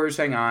think the Warriors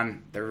hang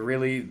on. They're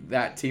really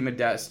that team of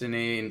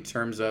destiny in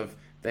terms of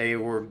they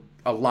were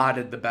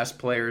allotted the best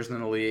players in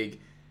the league.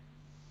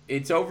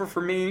 It's over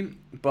for me,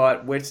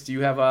 but Witz, do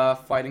you have a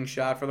fighting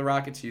shot for the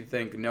Rockets? You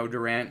think no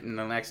Durant in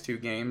the next 2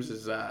 games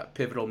is a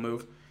pivotal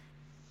move?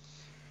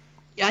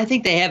 Yeah, I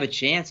think they have a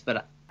chance,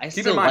 but I Keep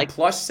still in mind, like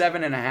plus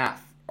 7.5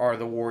 are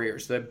the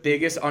Warriors, the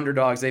biggest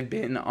underdogs they've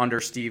been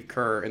under Steve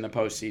Kerr in the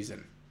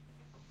postseason.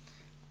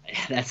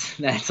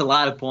 That's a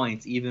lot of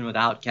points, even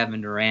without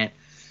Kevin Durant.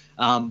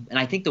 And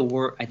I think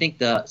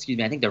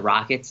the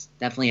Rockets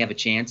definitely have a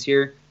chance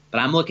here. But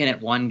I'm looking at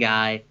one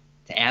guy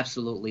to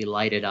absolutely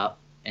light it up,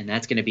 and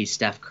that's going to be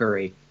Steph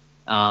Curry.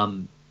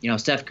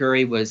 Steph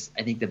Curry was,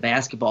 I think, the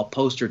basketball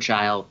poster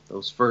child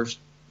those first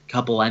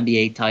couple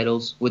NBA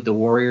titles with the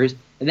Warriors.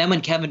 And then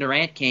when Kevin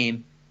Durant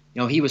came,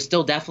 he was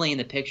still definitely in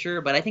the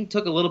picture, but I think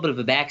took a little bit of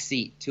a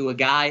backseat to a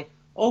guy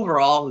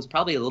overall who's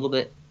probably a little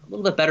bit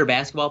better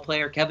basketball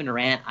player. Kevin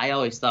Durant, I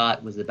always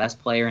thought, was the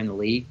best player in the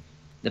league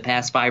the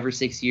past 5 or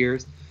 6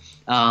 years.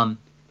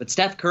 But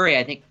Steph Curry,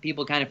 I think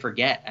people kind of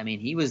forget. I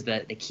mean, he was the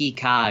key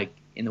cog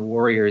in the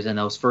Warriors in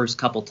those first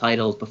couple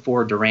titles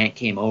before Durant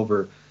came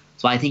over.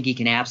 So I think he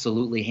can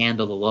absolutely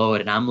handle the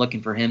load, and I'm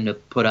looking for him to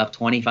put up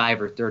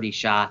 25 or 30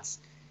 shots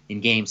in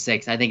Game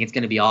 6. I think it's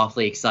going to be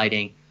awfully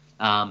exciting.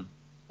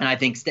 And I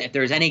think if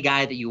there's any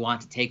guy that you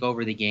want to take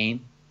over the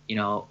game,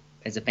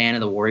 as a fan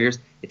of the Warriors,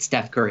 it's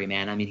Steph Curry,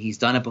 man. I mean, he's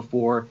done it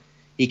before.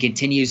 He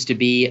continues to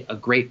be a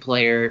great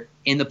player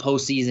in the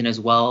postseason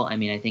as well. I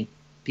mean, I think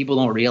people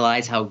don't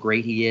realize how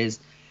great he is,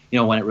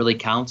 when it really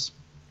counts.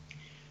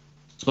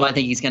 So I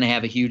think he's going to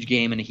have a huge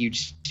game and a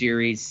huge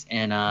series,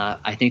 and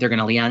I think they're going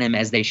to lean on him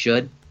as they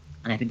should,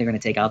 and I think they're going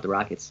to take out the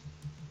Rockets.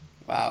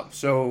 Wow.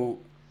 So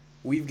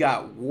we've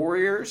got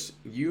Warriors,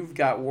 you've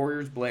got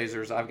Warriors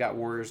Blazers, I've got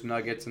Warriors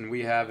Nuggets, and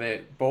we have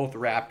it both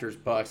Raptors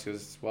Bucks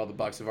because, well, the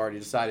Bucks have already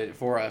decided it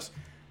for us.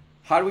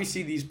 How do we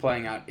see these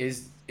playing out?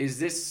 Is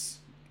this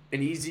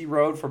an easy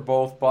road for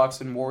both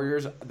Bucks and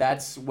Warriors?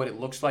 That's what it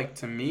looks like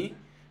to me,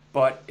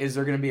 but is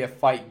there going to be a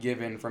fight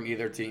given from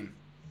either team?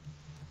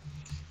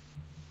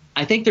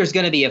 I think there's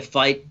going to be a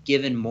fight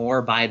given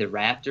more by the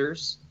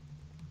Raptors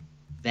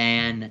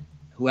than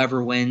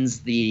whoever wins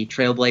the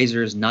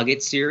Trailblazers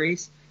Nuggets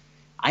series.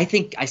 I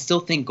still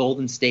think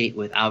Golden State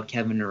without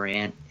Kevin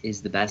Durant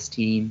is the best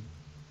team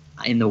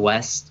in the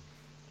West.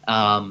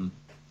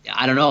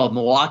 I don't know,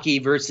 Milwaukee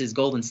versus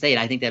Golden State.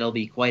 I think that'll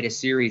be quite a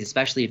series,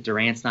 especially if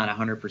Durant's not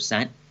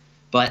 100%.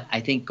 But I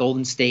think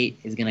Golden State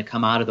is going to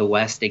come out of the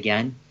West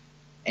again,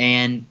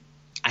 and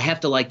I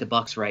have to like the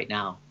Bucks right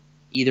now,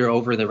 either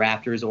over the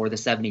Raptors or the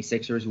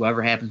 76ers,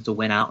 whoever happens to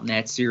win out in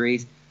that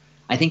series.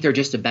 I think they're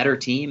just a better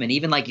team, and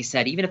even like you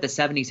said, even if the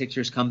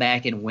 76ers come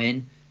back and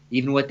win,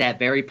 even with that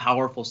very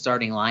powerful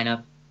starting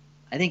lineup,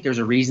 I think there's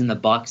a reason the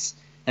Bucks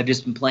have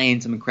just been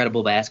playing some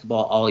incredible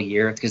basketball all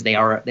year. It's because they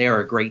are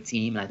a great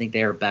team, and I think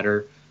they are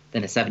better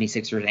than the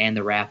 76ers and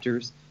the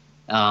Raptors.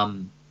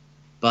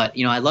 But,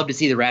 I'd love to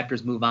see the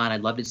Raptors move on.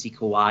 I'd love to see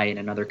Kawhi in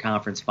another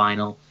conference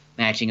final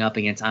matching up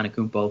against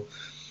Antetokounmpo.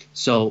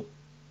 So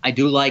I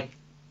do like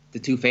the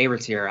two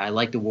favorites here. I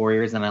like the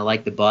Warriors and I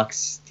like the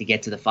Bucks to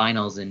get to the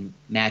finals and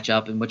match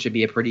up in what should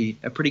be a pretty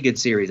good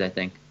series, I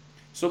think.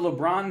 So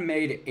LeBron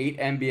made 8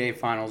 NBA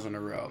finals in a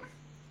row.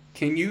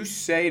 Can you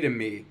say to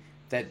me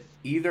that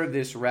either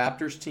this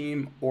Raptors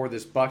team or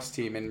this Bucks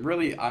team, and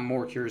really I'm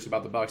more curious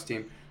about the Bucks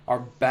team, are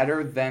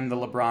better than the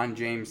LeBron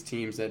James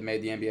teams that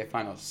made the NBA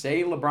finals?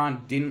 Say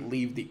LeBron didn't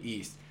leave the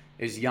East.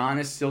 Is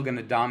Giannis still going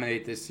to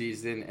dominate this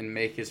season and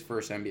make his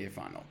first NBA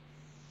final?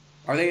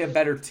 Are they a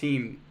better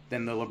team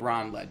than the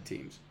LeBron-led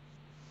teams?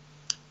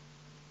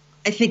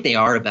 I think they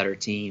are a better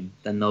team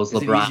than those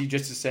LeBron. Is it easy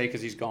just to say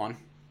because he's gone?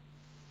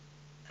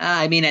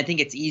 I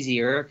think it's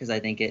easier because I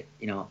think it,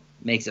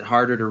 makes it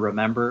harder to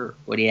remember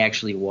what he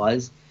actually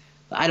was.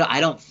 But I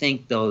don't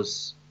think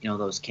those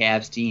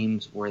Cavs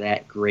teams were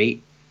that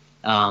great.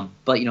 But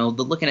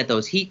looking at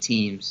those Heat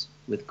teams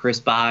with Chris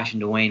Bosh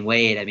and Dwayne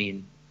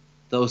Wade,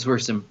 those were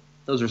some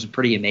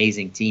pretty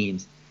amazing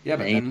teams. Yeah,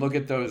 but then look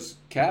at those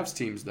Cavs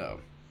teams though.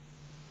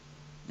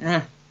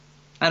 I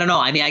don't know.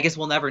 I guess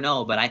we'll never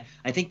know. But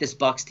I think this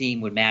Bucks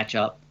team would match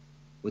up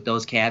with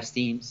those Cavs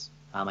teams.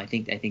 I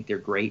think they're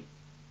great.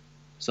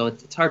 So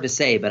it's hard to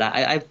say, but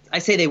I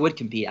say they would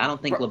compete. I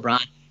don't think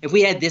LeBron. If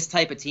we had this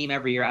type of team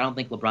every year, I don't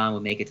think LeBron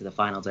would make it to the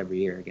finals every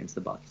year against the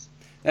Bucks.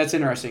 That's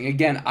interesting.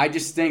 Again, I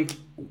just think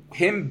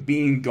him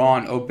being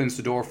gone opens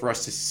the door for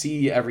us to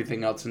see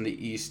everything else in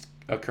the East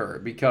occur,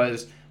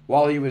 because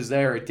while he was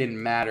there, it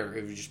didn't matter.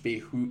 It would just be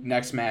who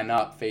next man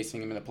up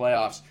facing him in the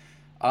playoffs.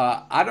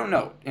 I don't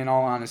know, in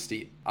all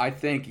honesty. I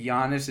think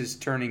Giannis is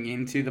turning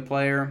into the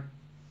player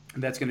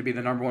that's going to be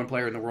the number one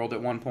player in the world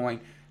at one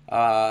point.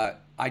 I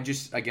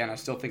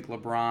still think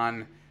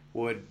LeBron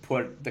would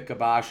put the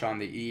kibosh on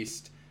the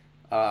East.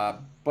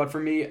 But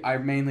for me, I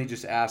mainly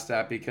just ask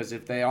that because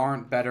if they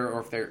aren't better or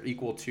if they're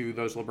equal to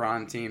those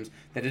LeBron teams,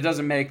 then it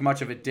doesn't make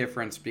much of a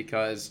difference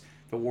because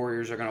the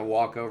Warriors are going to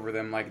walk over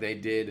them like they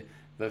did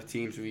the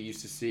teams we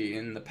used to see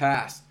in the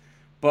past.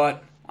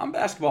 But I'm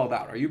basketballed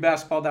out. Are you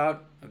basketballed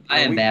out?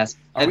 I've been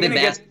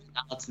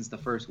basketballed out since the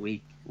first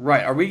week.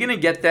 Right. Are we going to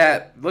get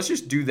that? Let's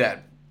just do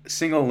that.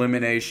 Single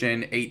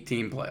elimination,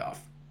 8-team playoff.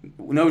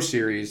 No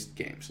series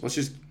games. Let's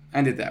just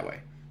end it that way.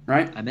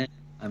 Right?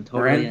 I'm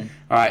totally in.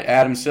 All right,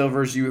 Adam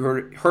Silvers, you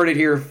heard it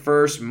here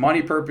first.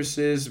 Money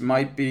purposes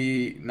might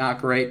be not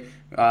great,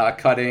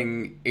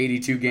 cutting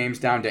 82 games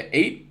down to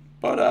 8,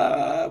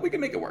 but we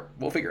can make it work.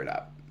 We'll figure it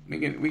out. We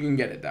can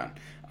get it done.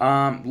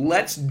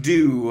 Let's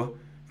do,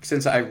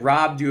 since I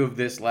robbed you of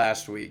this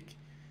last week,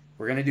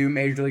 we're gonna do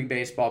Major League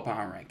Baseball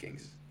power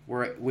rankings.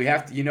 We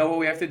have to, you know what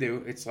we have to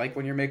do? It's like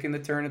when you're making the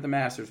turn at the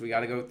Masters. We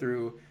got to go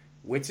through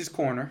Witz's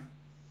corner.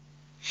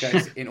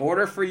 Because in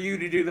order for you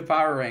to do the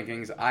power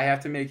rankings, I have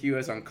to make you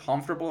as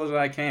uncomfortable as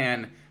I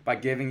can by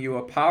giving you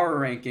a power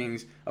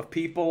rankings of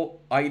people,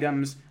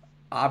 items,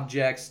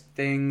 objects,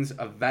 things,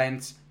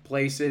 events,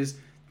 places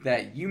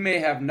that you may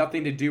have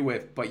nothing to do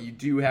with, but you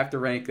do have to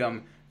rank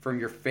them from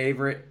your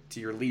favorite to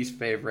your least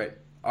favorite.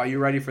 Are you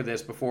ready for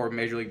this before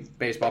Major League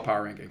Baseball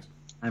power rankings?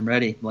 I'm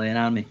ready. Lay it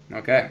on me.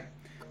 Okay.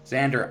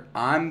 Xander,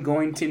 I'm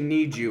going to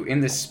need you, in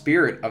the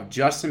spirit of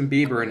Justin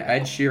Bieber and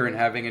Ed Sheeran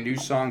having a new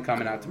song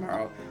coming out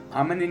tomorrow,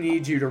 I'm going to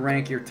need you to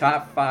rank your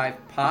top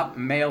 5 pop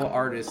male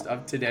artists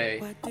of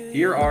today.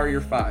 Here are your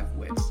 5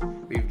 wits.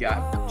 We've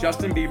got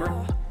Justin Bieber,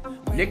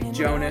 Nick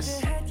Jonas,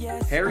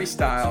 Harry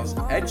Styles,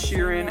 Ed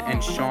Sheeran,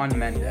 and Shawn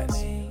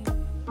Mendes.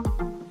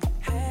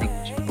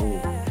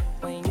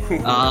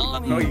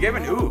 No, you gave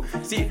an ooh.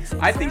 See,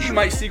 I think you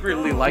might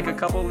secretly like a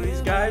couple of these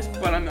guys,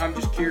 but I'm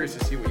just curious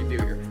to see what you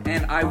do here.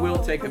 And I will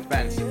take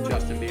offense if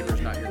Justin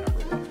Bieber's not your number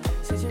one.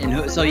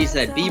 And so you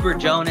said Bieber,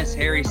 Jonas,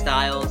 Harry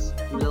Styles.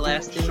 Who were the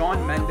last two?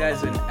 Shawn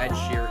Mendes and Ed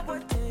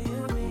Sheeran.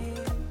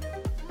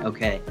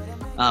 Okay.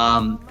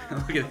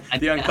 Look at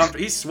the uncomfortable.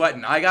 He's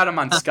sweating. I got him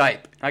on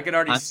Skype. I can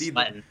already see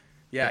sweating.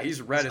 Yeah,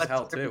 he's red as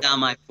hell too. Down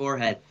my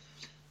forehead.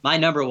 My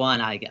number one,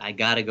 I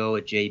gotta go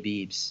with Jay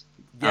Biebs.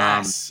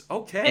 Yes.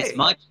 Okay. As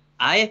much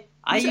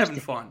He's having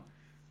fun.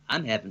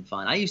 I'm having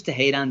fun. I used to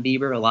hate on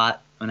Bieber a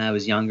lot when I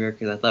was younger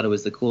because I thought it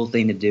was the cool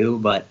thing to do,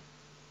 but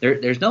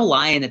there's no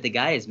lying that the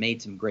guy has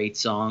made some great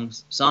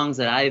songs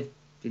that I've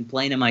been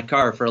playing in my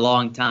car for a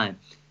long time.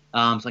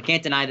 So I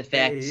can't deny the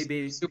fact.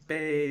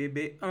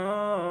 Baby,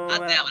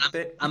 oh,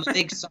 I'm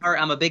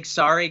a big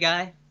Sorry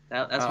guy.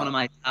 That's one of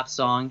my top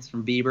songs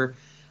from Bieber.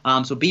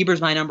 So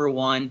Bieber's my number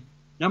one.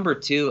 Number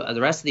two,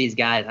 the rest of these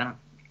guys, I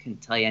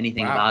couldn't tell you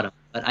anything about them,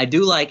 but I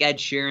do like Ed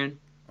Sheeran.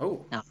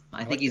 Oh,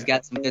 I think he's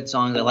got some good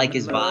songs. I like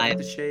his vibe.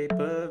 The shape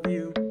of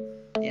you.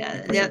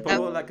 Yeah,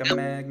 like a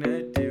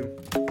magnet do.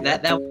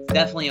 That was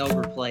definitely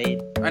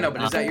overplayed. I know,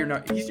 but is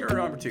that he's your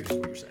number 2, is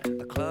what you're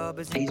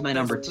saying. He's my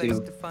number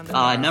 2.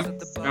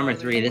 Number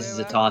 3, this is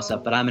a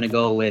toss-up, but I'm going to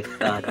go with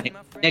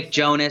Nick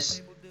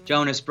Jonas,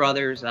 Jonas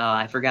Brothers.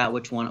 I forgot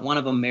which one. One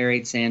of them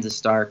married Sansa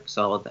Stark,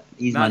 so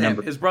he's my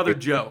number 3. His brother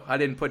Joe. I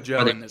didn't put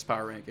Joe in this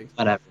power rankings.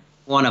 Whatever.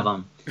 One of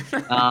them.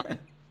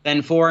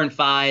 Then 4 and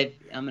 5,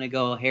 I'm going to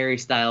go Harry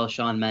Styles,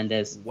 Shawn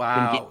Mendes.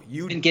 Wow.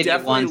 You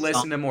definitely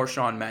listen to more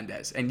Shawn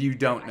Mendes, and you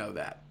don't know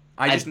that.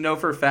 I just know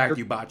for a fact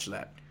you botched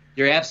that.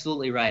 You're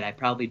absolutely right. I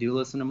probably do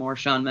listen to more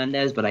Shawn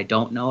Mendes, but I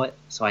don't know it,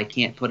 so I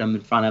can't put him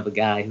in front of a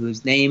guy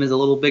whose name is a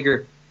little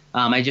bigger.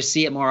 I just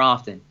see it more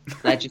often.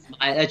 That's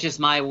just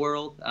my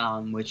world,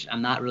 which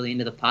I'm not really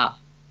into the pop,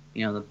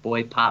 the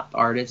boy pop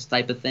artist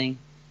type of thing.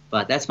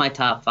 But that's my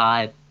top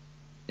 5.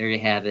 There you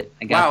have it.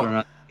 I got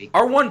wow.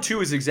 Our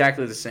 1-2 is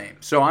exactly the same.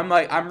 So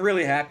I'm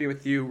really happy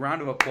with you.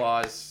 Round of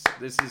applause.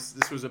 This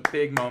was a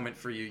big moment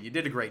for you. You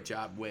did a great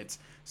job, Wits.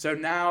 So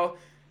now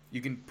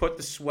you can put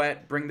the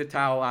sweat, bring the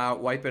towel out,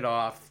 wipe it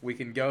off. We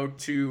can go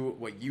to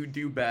what you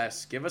do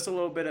best. Give us a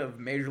little bit of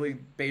Major League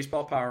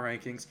Baseball power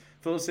rankings.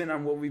 Fill us in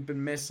on what we've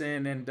been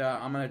missing, and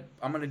I'm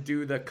gonna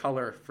do the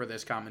color for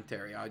this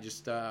commentary. I'll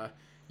just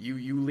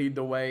you lead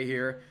the way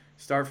here.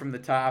 Start from the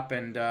top,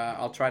 and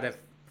I'll try to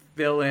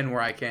fill in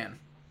where I can.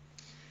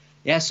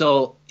 Yeah,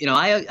 so,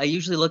 I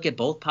usually look at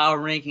both power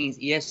rankings,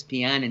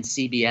 ESPN and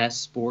CBS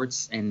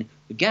Sports, and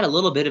we've got a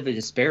little bit of a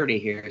disparity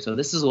here. So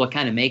this is what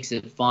kind of makes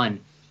it fun.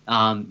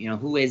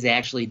 Who is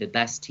actually the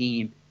best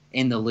team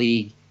in the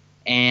league?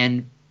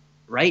 And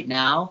right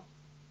now,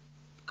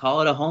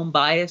 call it a home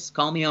bias,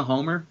 call me a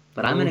homer,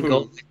 but I'm going to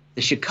go with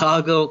the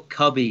Chicago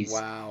Cubbies.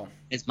 Wow.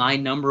 It's my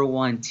number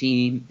 1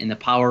 team in the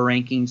power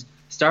rankings.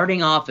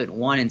 starting off at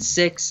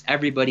 1-6,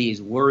 everybody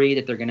is worried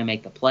that they're going to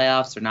make the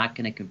playoffs. They're not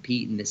going to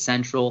compete in the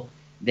Central.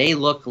 They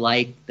look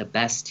like the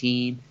best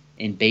team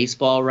in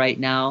baseball right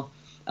now.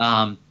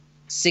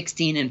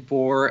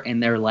 16-4 in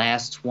their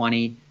last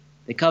 20.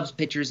 The Cubs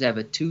pitchers have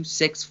a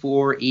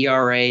 2.64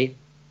 ERA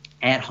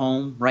at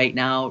home right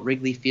now,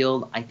 Wrigley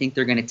Field. I think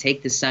they're going to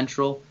take the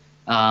Central.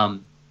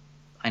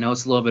 I know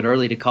it's a little bit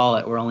early to call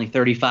it. We're only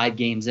 35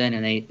 games in,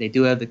 and they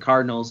do have the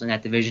Cardinals in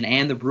that division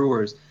and the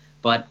Brewers.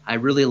 But I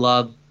really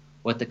love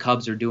what the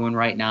Cubs are doing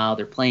right now.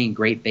 They're playing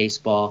great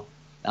baseball.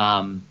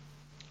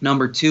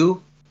 Number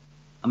 2,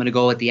 I'm going to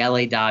go with the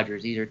LA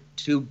Dodgers. These are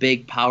two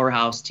big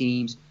powerhouse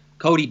teams.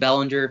 Cody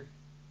Bellinger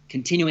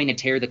continuing to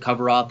tear the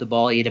cover off the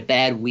ball. He had a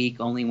bad week,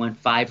 only went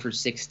 5 for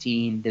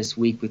 16 this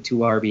week with 2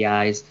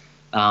 RBIs.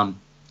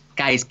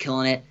 Guy is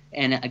killing it.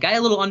 And a guy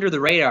a little under the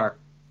radar,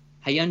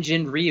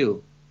 Hyunjin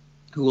Ryu,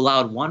 who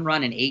allowed 1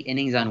 run in 8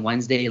 innings on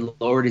Wednesday,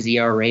 lowered his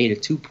ERA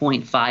to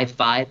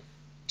 2.55,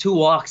 2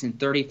 walks in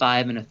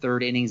 35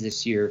 1/3 innings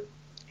this year.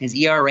 His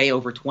ERA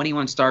over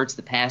 21 starts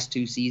the past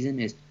 2 seasons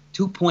is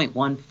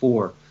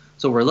 2.14.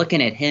 So we're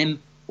looking at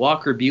him,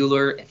 Walker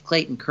Buehler, if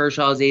Clayton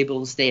Kershaw is able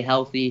to stay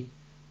healthy,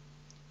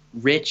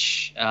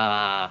 Rich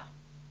Hill.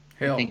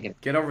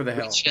 Get over the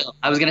hill. Rich Hill.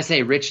 I was going to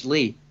say Rich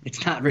Lee.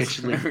 It's not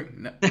Rich Lee.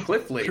 No,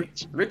 Cliff Lee.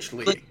 Rich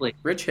Lee. Cliff Lee.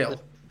 Rich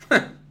Hill.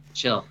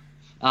 Chill.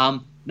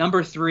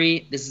 Number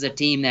 3, this is a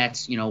team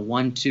that's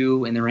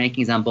 1-2 in the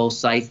rankings on both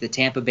sides. The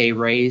Tampa Bay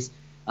Rays.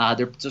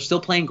 They're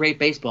still playing great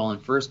baseball in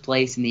first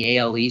place in the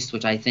AL East,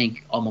 which I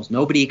think almost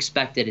nobody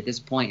expected at this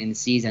point in the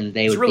season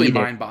they would be there. It's really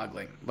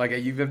mind-boggling. Like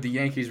you have the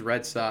Yankees,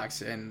 Red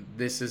Sox, and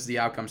this is the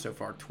outcome so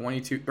far: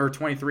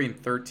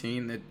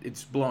 23-13.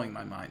 It's blowing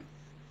my mind.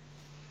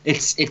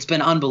 It's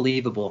been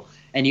unbelievable.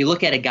 And you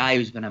look at a guy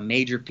who's been a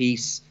major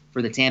piece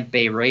for the Tampa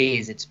Bay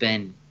Rays. It's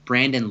been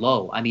Brandon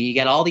Lowe. I mean, you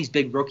got all these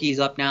big rookies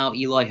up now: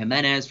 Eloy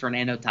Jimenez,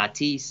 Fernando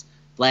Tatis,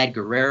 Vlad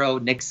Guerrero,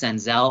 Nick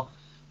Senzel.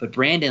 But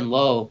Brandon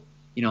Lowe,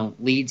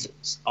 leads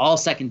all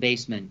second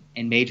basemen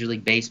in Major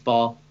League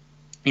Baseball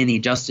in the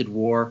adjusted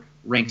WAR,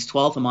 ranks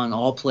 12th among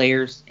all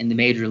players in the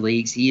major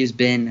leagues. He has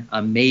been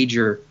a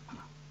major,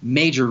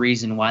 major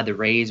reason why the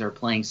Rays are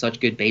playing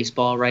such good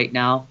baseball right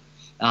now.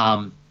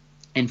 And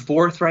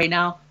 4th right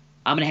now,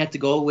 I'm going to have to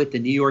go with the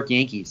New York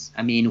Yankees.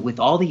 I mean, with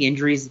all the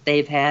injuries that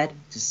they've had,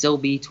 to still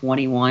be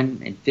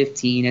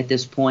 21-15 at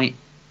this point.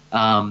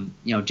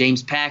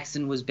 James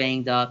Paxton was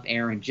banged up,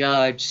 Aaron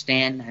Judge,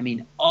 Stanton. I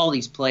mean, all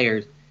these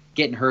players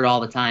getting hurt all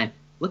the time.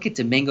 Look at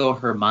Domingo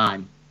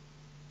Germán,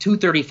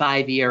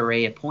 2.35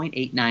 ERA, a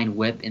 .89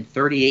 WHIP in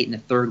 38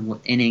 1/3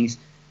 innings.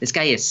 This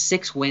guy has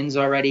 6 wins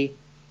already.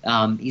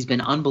 He's been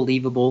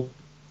unbelievable.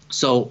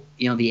 So,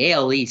 the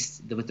AL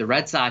East, with the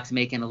Red Sox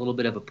making a little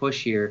bit of a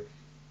push here,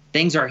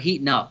 things are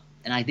heating up.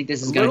 And I think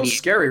this is going to be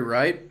scary,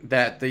 right?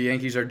 That the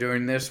Yankees are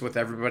doing this with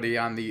everybody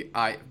on the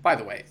By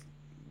the way,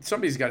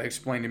 somebody's got to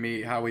explain to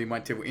me how we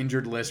went to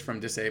injured list from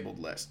disabled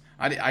list.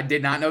 I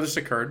did not know this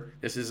occurred.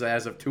 This is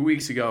as of 2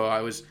 weeks ago.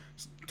 I was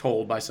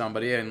told by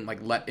somebody and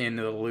let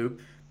into the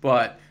loop.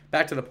 But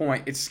back to the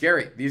point, it's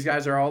scary. These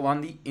guys are all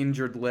on the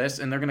injured list,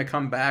 and they're going to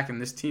come back, and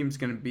this team's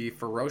going to be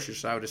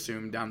ferocious, I would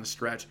assume, down the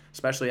stretch,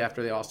 especially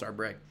after the All-Star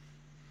break.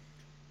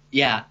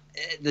 Yeah,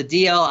 the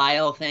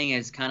DL-IL thing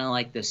is kind of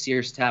like the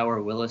Sears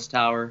Tower, Willis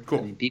Tower. Cool.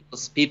 I mean,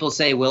 people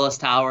say Willis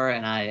Tower,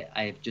 and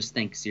I just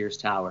think Sears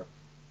Tower.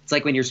 It's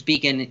like when you're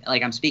speaking,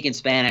 I'm speaking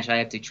Spanish, I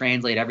have to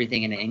translate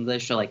everything into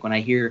English. So when I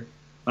hear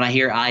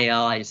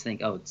IL, I just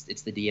think, oh,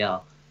 it's the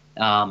DL.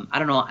 I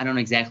don't know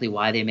exactly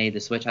why they made the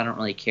switch. I don't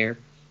really care.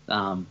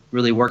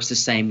 Really works the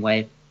same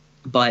way.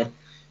 But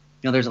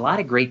there's a lot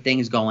of great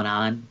things going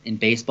on in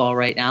baseball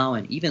right now,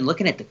 and even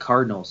looking at the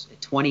Cardinals at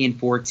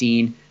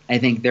 20-14, I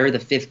think they're the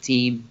 5th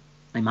team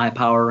in my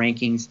power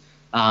rankings.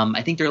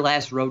 I think their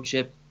last road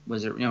trip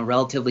was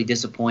relatively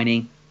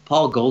disappointing.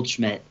 Paul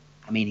Goldschmidt,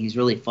 I mean, he's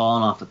really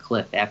fallen off a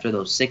cliff after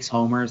those 6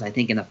 homers. I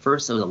think in the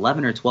first, it was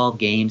 11 or 12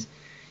 games.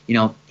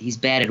 He's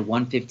batted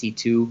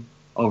 152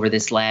 over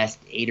this last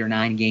 8 or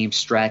 9 game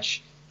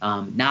stretch.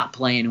 Not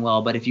playing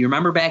well. But if you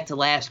remember back to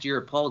last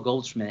year, Paul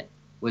Goldschmidt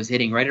was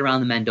hitting right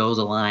around the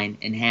Mendoza line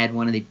and had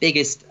one of the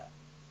biggest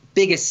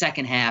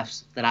second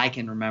halves that I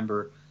can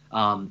remember,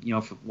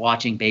 for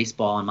watching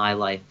baseball in my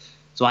life.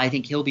 So I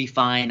think he'll be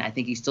fine. I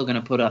think he's still going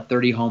to put up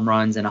 30 home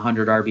runs and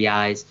 100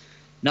 RBIs.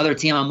 Another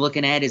team I'm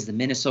looking at is the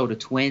Minnesota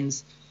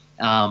Twins.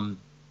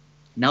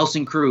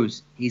 Nelson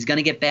Cruz, he's going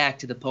to get back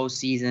to the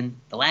postseason.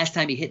 The last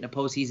time he hit in a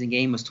postseason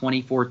game was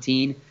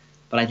 2014,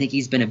 but I think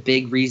he's been a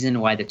big reason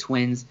why the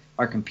Twins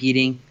are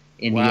competing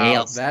in the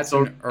AL. That's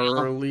an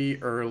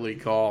early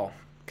call.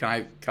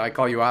 Can I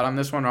call you out on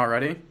this one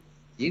already?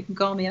 You can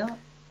call me out.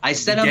 I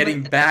said I'm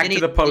getting back to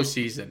the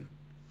postseason.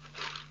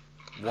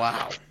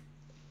 Wow.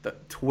 The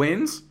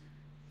Twins?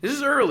 This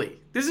is early.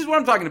 This is what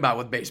I'm talking about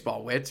with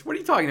baseball wits. What are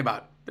you talking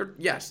about? They're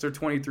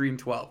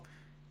 23-12.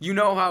 You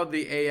know how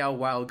the AL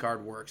wild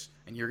card works,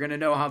 and you're going to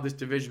know how this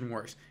division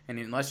works. And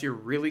unless you're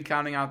really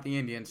counting out the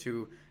Indians,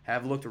 who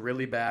have looked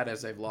really bad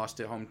as they've lost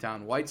to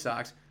hometown White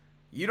Sox,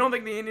 you don't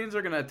think the Indians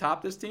are going to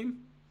top this team?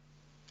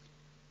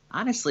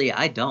 Honestly,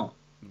 I don't.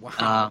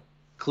 Wow.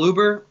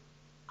 Kluber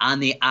on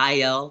the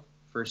IL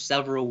for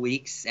several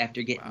weeks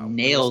after getting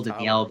nailed in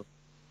the elbow.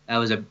 That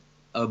was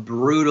a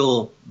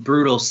brutal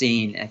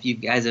scene. If you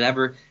guys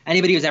have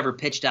anybody who's ever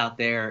pitched out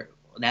there,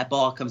 that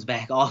ball comes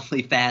back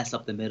awfully fast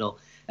up the middle.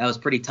 That was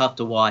pretty tough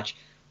to watch.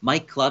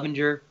 Mike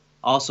Clevenger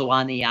also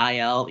on the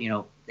IL.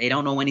 They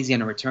don't know when he's going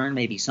to return.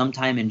 Maybe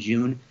sometime in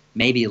June,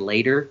 maybe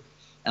later.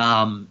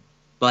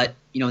 But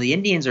the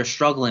Indians are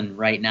struggling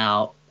right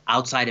now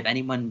outside of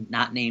anyone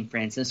not named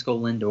Francisco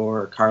Lindor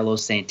or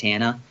Carlos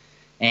Santana.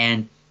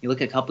 And you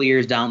look a couple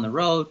years down the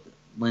road,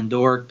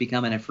 Lindor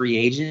becoming a free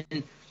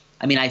agent.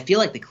 I mean, I feel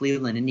like the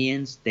Cleveland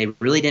Indians, they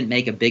really didn't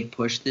make a big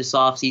push this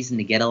offseason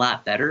to get a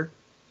lot better.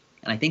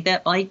 And I think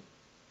that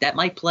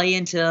might play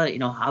into,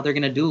 how they're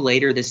going to do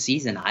later this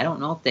season. I don't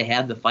know if they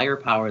have the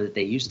firepower that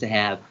they used to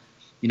have,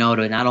 to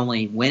not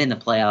only win in the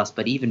playoffs,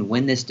 but even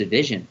win this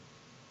division.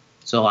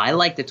 So I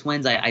like the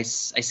Twins. I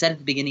said at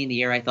the beginning of the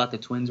year I thought the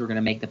Twins were going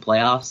to make the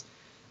playoffs.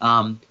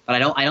 But I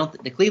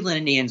don't. The Cleveland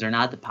Indians are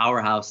not the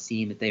powerhouse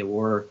team that they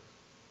were,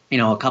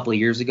 a couple of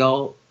years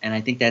ago, and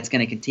I think that's going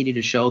to continue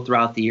to show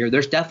throughout the year.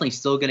 They're definitely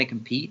still going to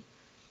compete,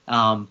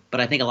 but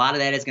I think a lot of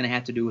that is going to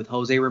have to do with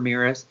Jose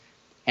Ramirez.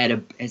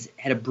 Had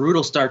a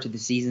brutal start to the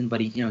season,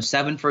 but he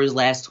 7 for his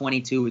last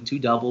 22 with 2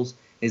 doubles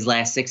his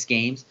last 6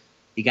 games.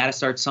 You got to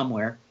start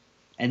somewhere,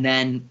 and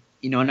then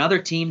another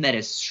team that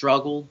has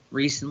struggled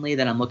recently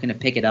that I'm looking to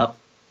pick it up,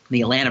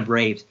 the Atlanta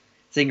Braves.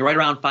 Sitting right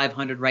around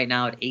 500 right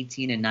now at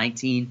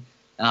 18-19.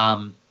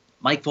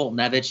 Mike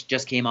Foltynewicz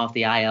just came off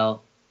the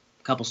IL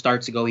a couple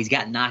starts ago. He's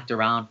got knocked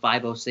around,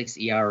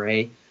 5.06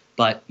 ERA.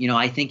 But,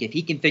 I think if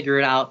he can figure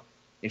it out,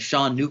 if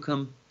Sean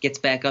Newcomb gets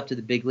back up to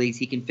the big leagues,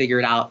 he can figure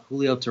it out.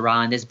 Julio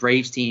Teheran, this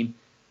Braves team,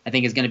 I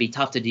think is going to be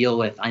tough to deal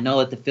with. I know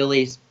that the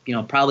Phillies,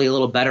 probably a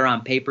little better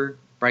on paper.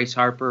 Bryce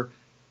Harper,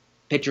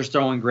 pitcher's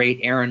throwing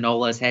great. Aaron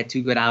Nola's had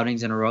 2 good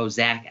outings in a row.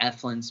 Zach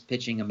Eflin's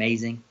pitching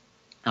amazing.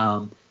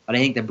 But I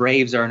think the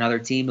Braves are another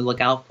team to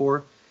look out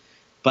for.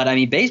 But, I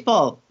mean,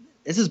 baseball,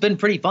 this has been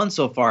pretty fun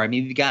so far. I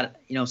mean, we've got,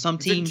 some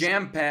teams. It's a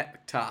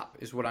jam-packed top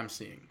is what I'm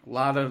seeing. A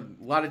lot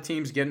of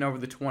teams getting over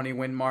the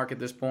 20-win mark at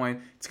this point.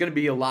 It's going to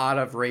be a lot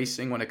of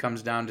racing when it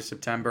comes down to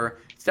September.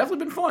 It's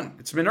definitely been fun.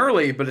 It's been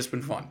early, but it's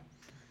been fun.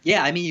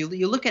 Yeah, I mean,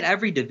 you look at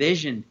every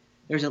division,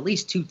 there's at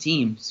least 2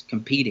 teams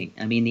competing.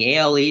 I mean, the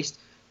AL East,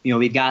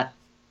 we've got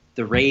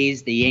the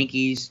Rays, the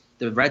Yankees,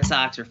 the Red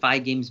Sox are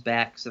 5 games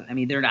back. So, I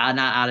mean, they're not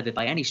out of it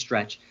by any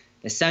stretch.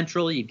 The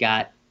Central, you've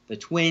got the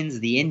Twins,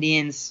 the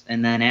Indians,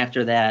 and then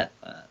after that,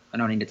 I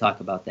don't need to talk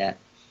about that.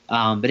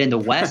 But in the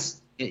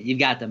West, you've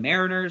got the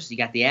Mariners, you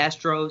got the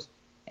Astros,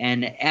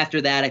 and after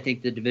that, I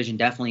think the division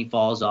definitely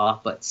falls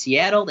off. But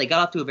Seattle, they got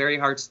off to a very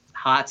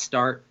hot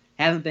start.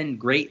 Haven't been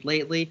great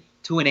lately,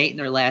 2-8 in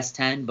their last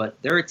 10,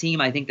 but they're a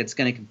team I think that's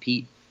going to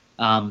compete,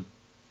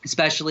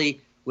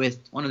 especially with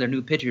one of their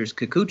new pitchers,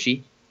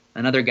 Kikuchi,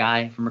 another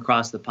guy from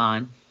across the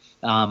pond.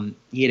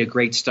 He had a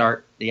great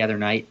start the other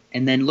night.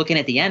 And then looking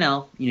at the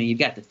NL, you've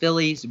got the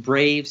Phillies,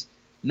 Braves,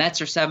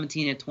 Mets are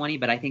 17-20,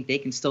 but I think they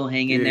can still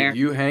hang in there.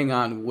 You hang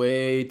on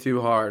way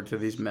too hard to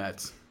these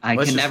Mets. I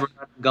can never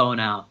let them go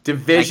now.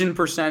 Division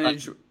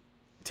percentage,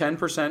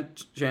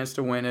 10% chance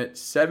to win it,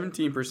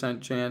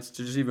 17% chance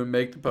to just even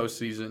make the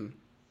postseason.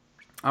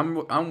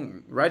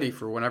 I'm ready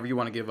for whenever you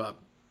want to give up.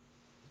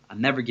 I'm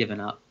never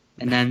giving up.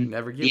 And then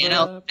Never the give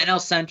up.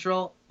 NL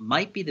Central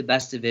might be the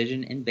best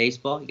division in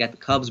baseball. You got the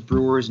Cubs,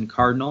 Brewers, and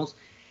Cardinals.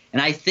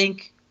 And I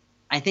think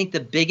the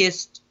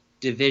biggest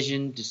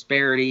division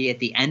disparity at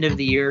the end of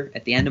the year,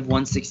 at the end of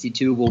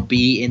 162, will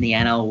be in the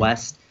NL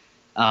West.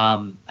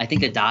 I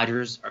think the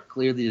Dodgers are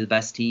clearly the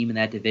best team in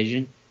that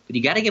division. But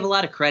you got to give a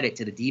lot of credit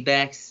to the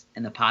D-backs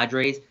and the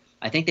Padres.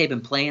 I think they've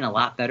been playing a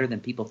lot better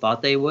than people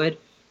thought they would.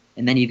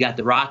 And then you've got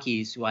the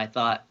Rockies, who I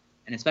thought,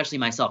 and especially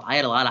myself, I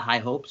had a lot of high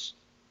hopes.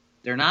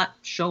 They're not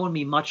showing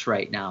me much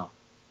right now.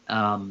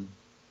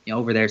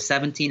 Over there,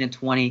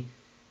 17-20.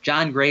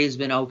 John Gray's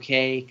been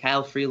okay.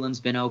 Kyle Freeland's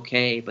been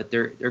okay, but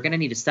they're going to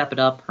need to step it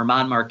up.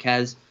 German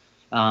Marquez,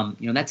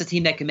 that's a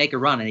team that can make a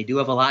run, and they do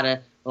have a lot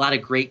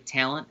of great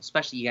talent.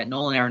 Especially you got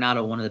Nolan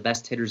Arenado, one of the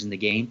best hitters in the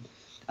game.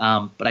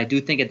 But I do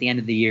think at the end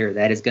of the year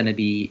that is going to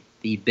be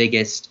the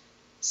biggest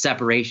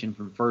separation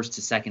from first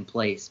to second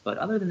place. But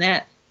other than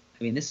that,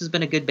 I mean, this has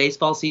been a good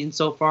baseball season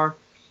so far.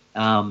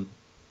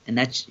 And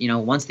that's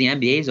once the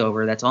NBA is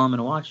over, that's all I'm going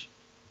to watch.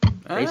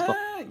 Baseball.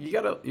 You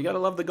gotta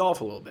love the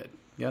golf a little bit.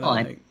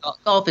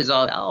 Golf is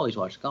all. I always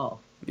watch golf.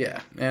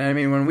 Yeah, and I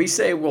mean when we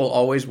say we'll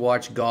always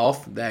watch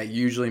golf, that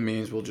usually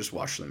means we'll just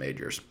watch the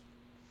majors.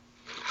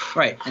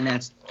 Right, and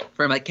that's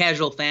for a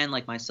casual fan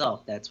like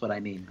myself. That's what I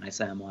mean when I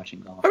say I'm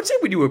watching golf. I would say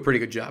we do a pretty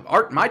good job.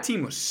 My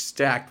team was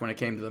stacked when it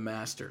came to the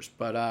Masters,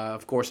 but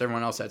of course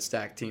everyone else had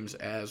stacked teams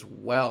as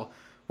well.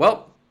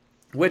 Well,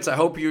 Witz, I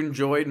hope you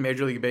enjoyed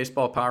Major League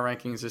Baseball Power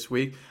Rankings this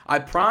week. I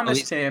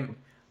promised him,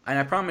 and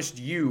I promised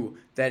you,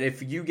 that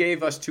if you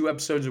gave us 2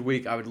 episodes a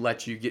week, I would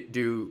let you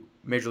do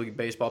Major League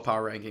Baseball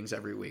Power Rankings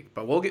every week.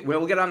 But we'll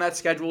get on that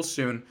schedule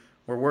soon.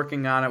 We're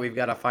working on it. We've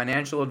got a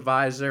financial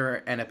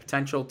advisor and a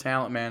potential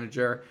talent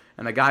manager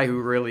and a guy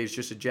who really is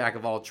just a jack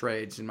of all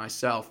trades, and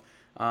myself.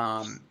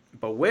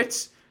 But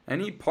Wits,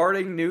 any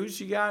parting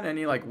news you got?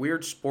 Any like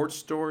weird sports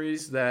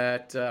stories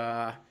that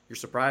you're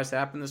surprised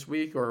happened this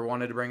week or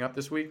wanted to bring up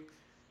this week?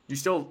 You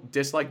still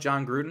dislike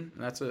John Gruden?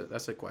 That's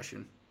a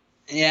question.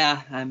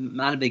 Yeah, I'm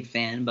not a big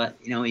fan, but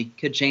he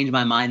could change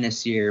my mind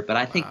this year. But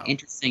I think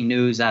interesting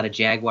news out of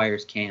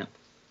Jaguars camp.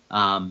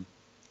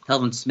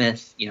 Telvin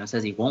Smith,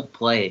 says he won't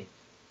play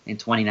in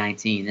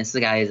 2019. This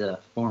guy is a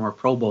former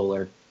Pro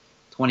Bowler,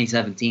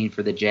 2017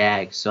 for the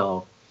Jags.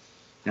 So,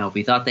 if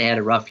we thought they had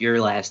a rough year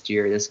last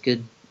year, this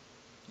could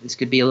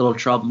be a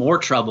little more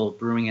trouble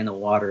brewing in the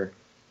water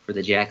for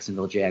the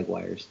Jacksonville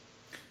Jaguars.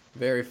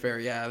 Very fair.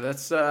 Yeah,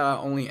 that's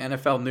only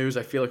NFL news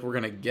I feel like we're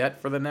going to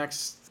get for the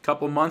next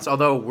couple months,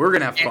 although we're going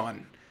to have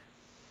fun.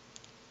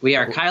 We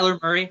are.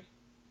 Kyler Murray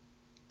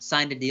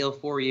signed a deal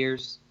 4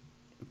 years.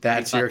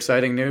 That's your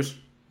exciting news?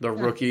 The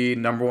rookie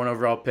number 1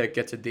 overall pick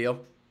gets a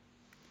deal?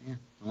 Yeah.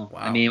 Well, Wow.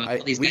 I mean,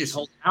 these guys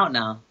holding out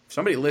now. If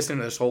somebody listened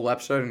to this whole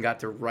episode and got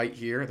to right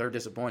here, they're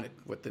disappointed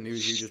with the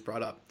news you just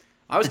brought up.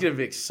 I was going to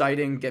be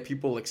exciting, get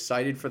people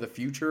excited for the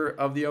future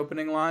of the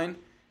opening line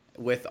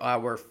with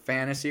our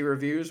fantasy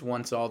reviews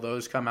once all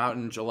those come out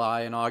in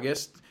July and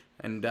August,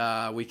 and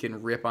we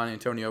can rip on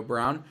Antonio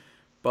Brown.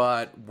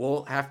 But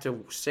we'll have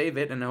to save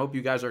it, and I hope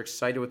you guys are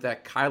excited with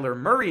that Kyler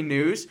Murray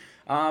news.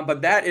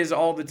 But that is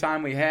all the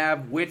time we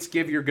have. Wits,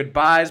 give your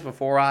goodbyes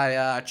before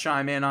I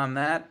chime in on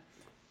that.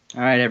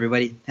 All right,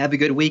 everybody. Have a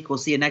good week. We'll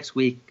see you next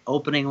week.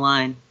 Opening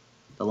line.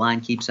 The line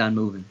keeps on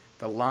moving.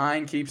 The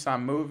line keeps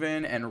on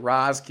moving, and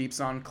Roz keeps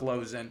on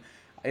closing.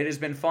 It has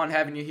been fun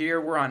having you here.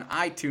 We're on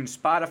iTunes,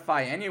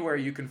 Spotify, anywhere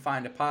you can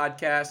find a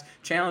podcast.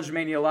 Challenge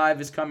Mania Live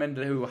is coming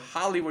to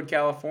Hollywood,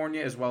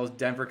 California, as well as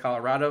Denver,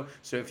 Colorado.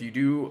 So if you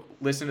do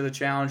listen to the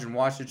challenge and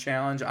watch the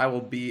challenge, I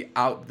will be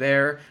out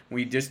there.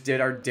 We just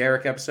did our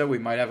Derek episode. We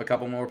might have a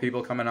couple more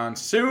people coming on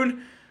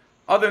soon.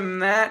 Other than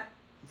that,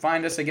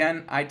 find us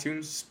again,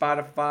 iTunes,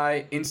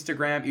 Spotify,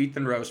 Instagram,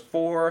 Ethan Rose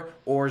 4,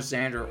 or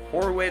Xander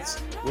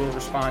Horwitz. We'll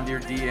respond to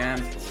your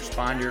DMs, we'll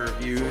respond to your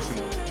reviews, and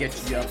we'll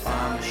get you up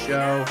on the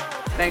show.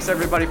 Thanks,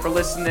 everybody, for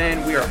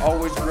listening. We are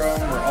always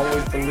growing, we're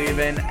always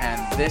believing,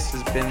 and this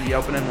has been The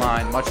Opening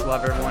Line. Much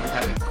love, everyone, and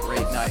have a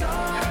great night.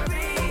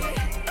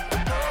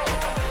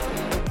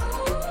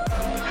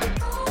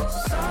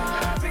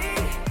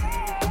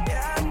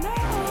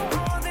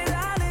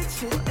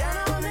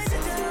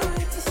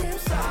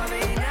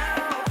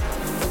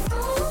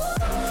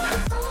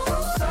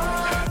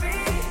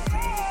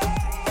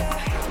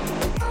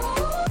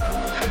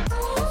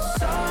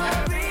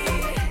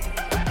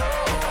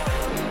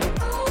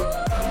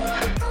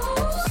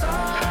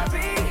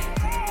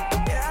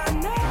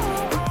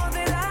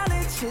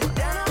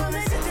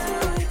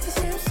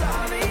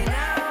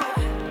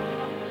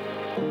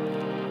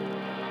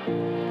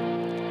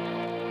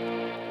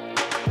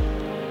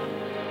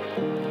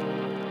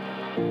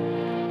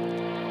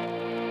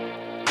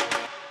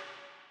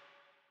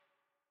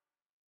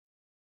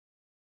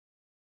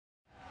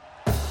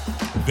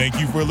 Thank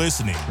you for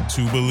listening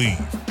to Believe.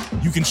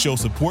 You can show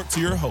support to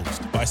your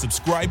host by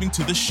subscribing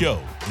to the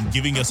show and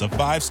giving us a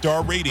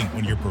 5-star rating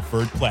on your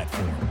preferred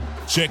platform.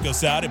 Check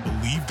us out at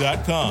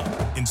Believe.com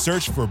and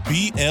search for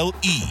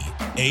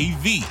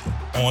BLEAV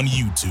on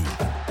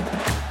YouTube.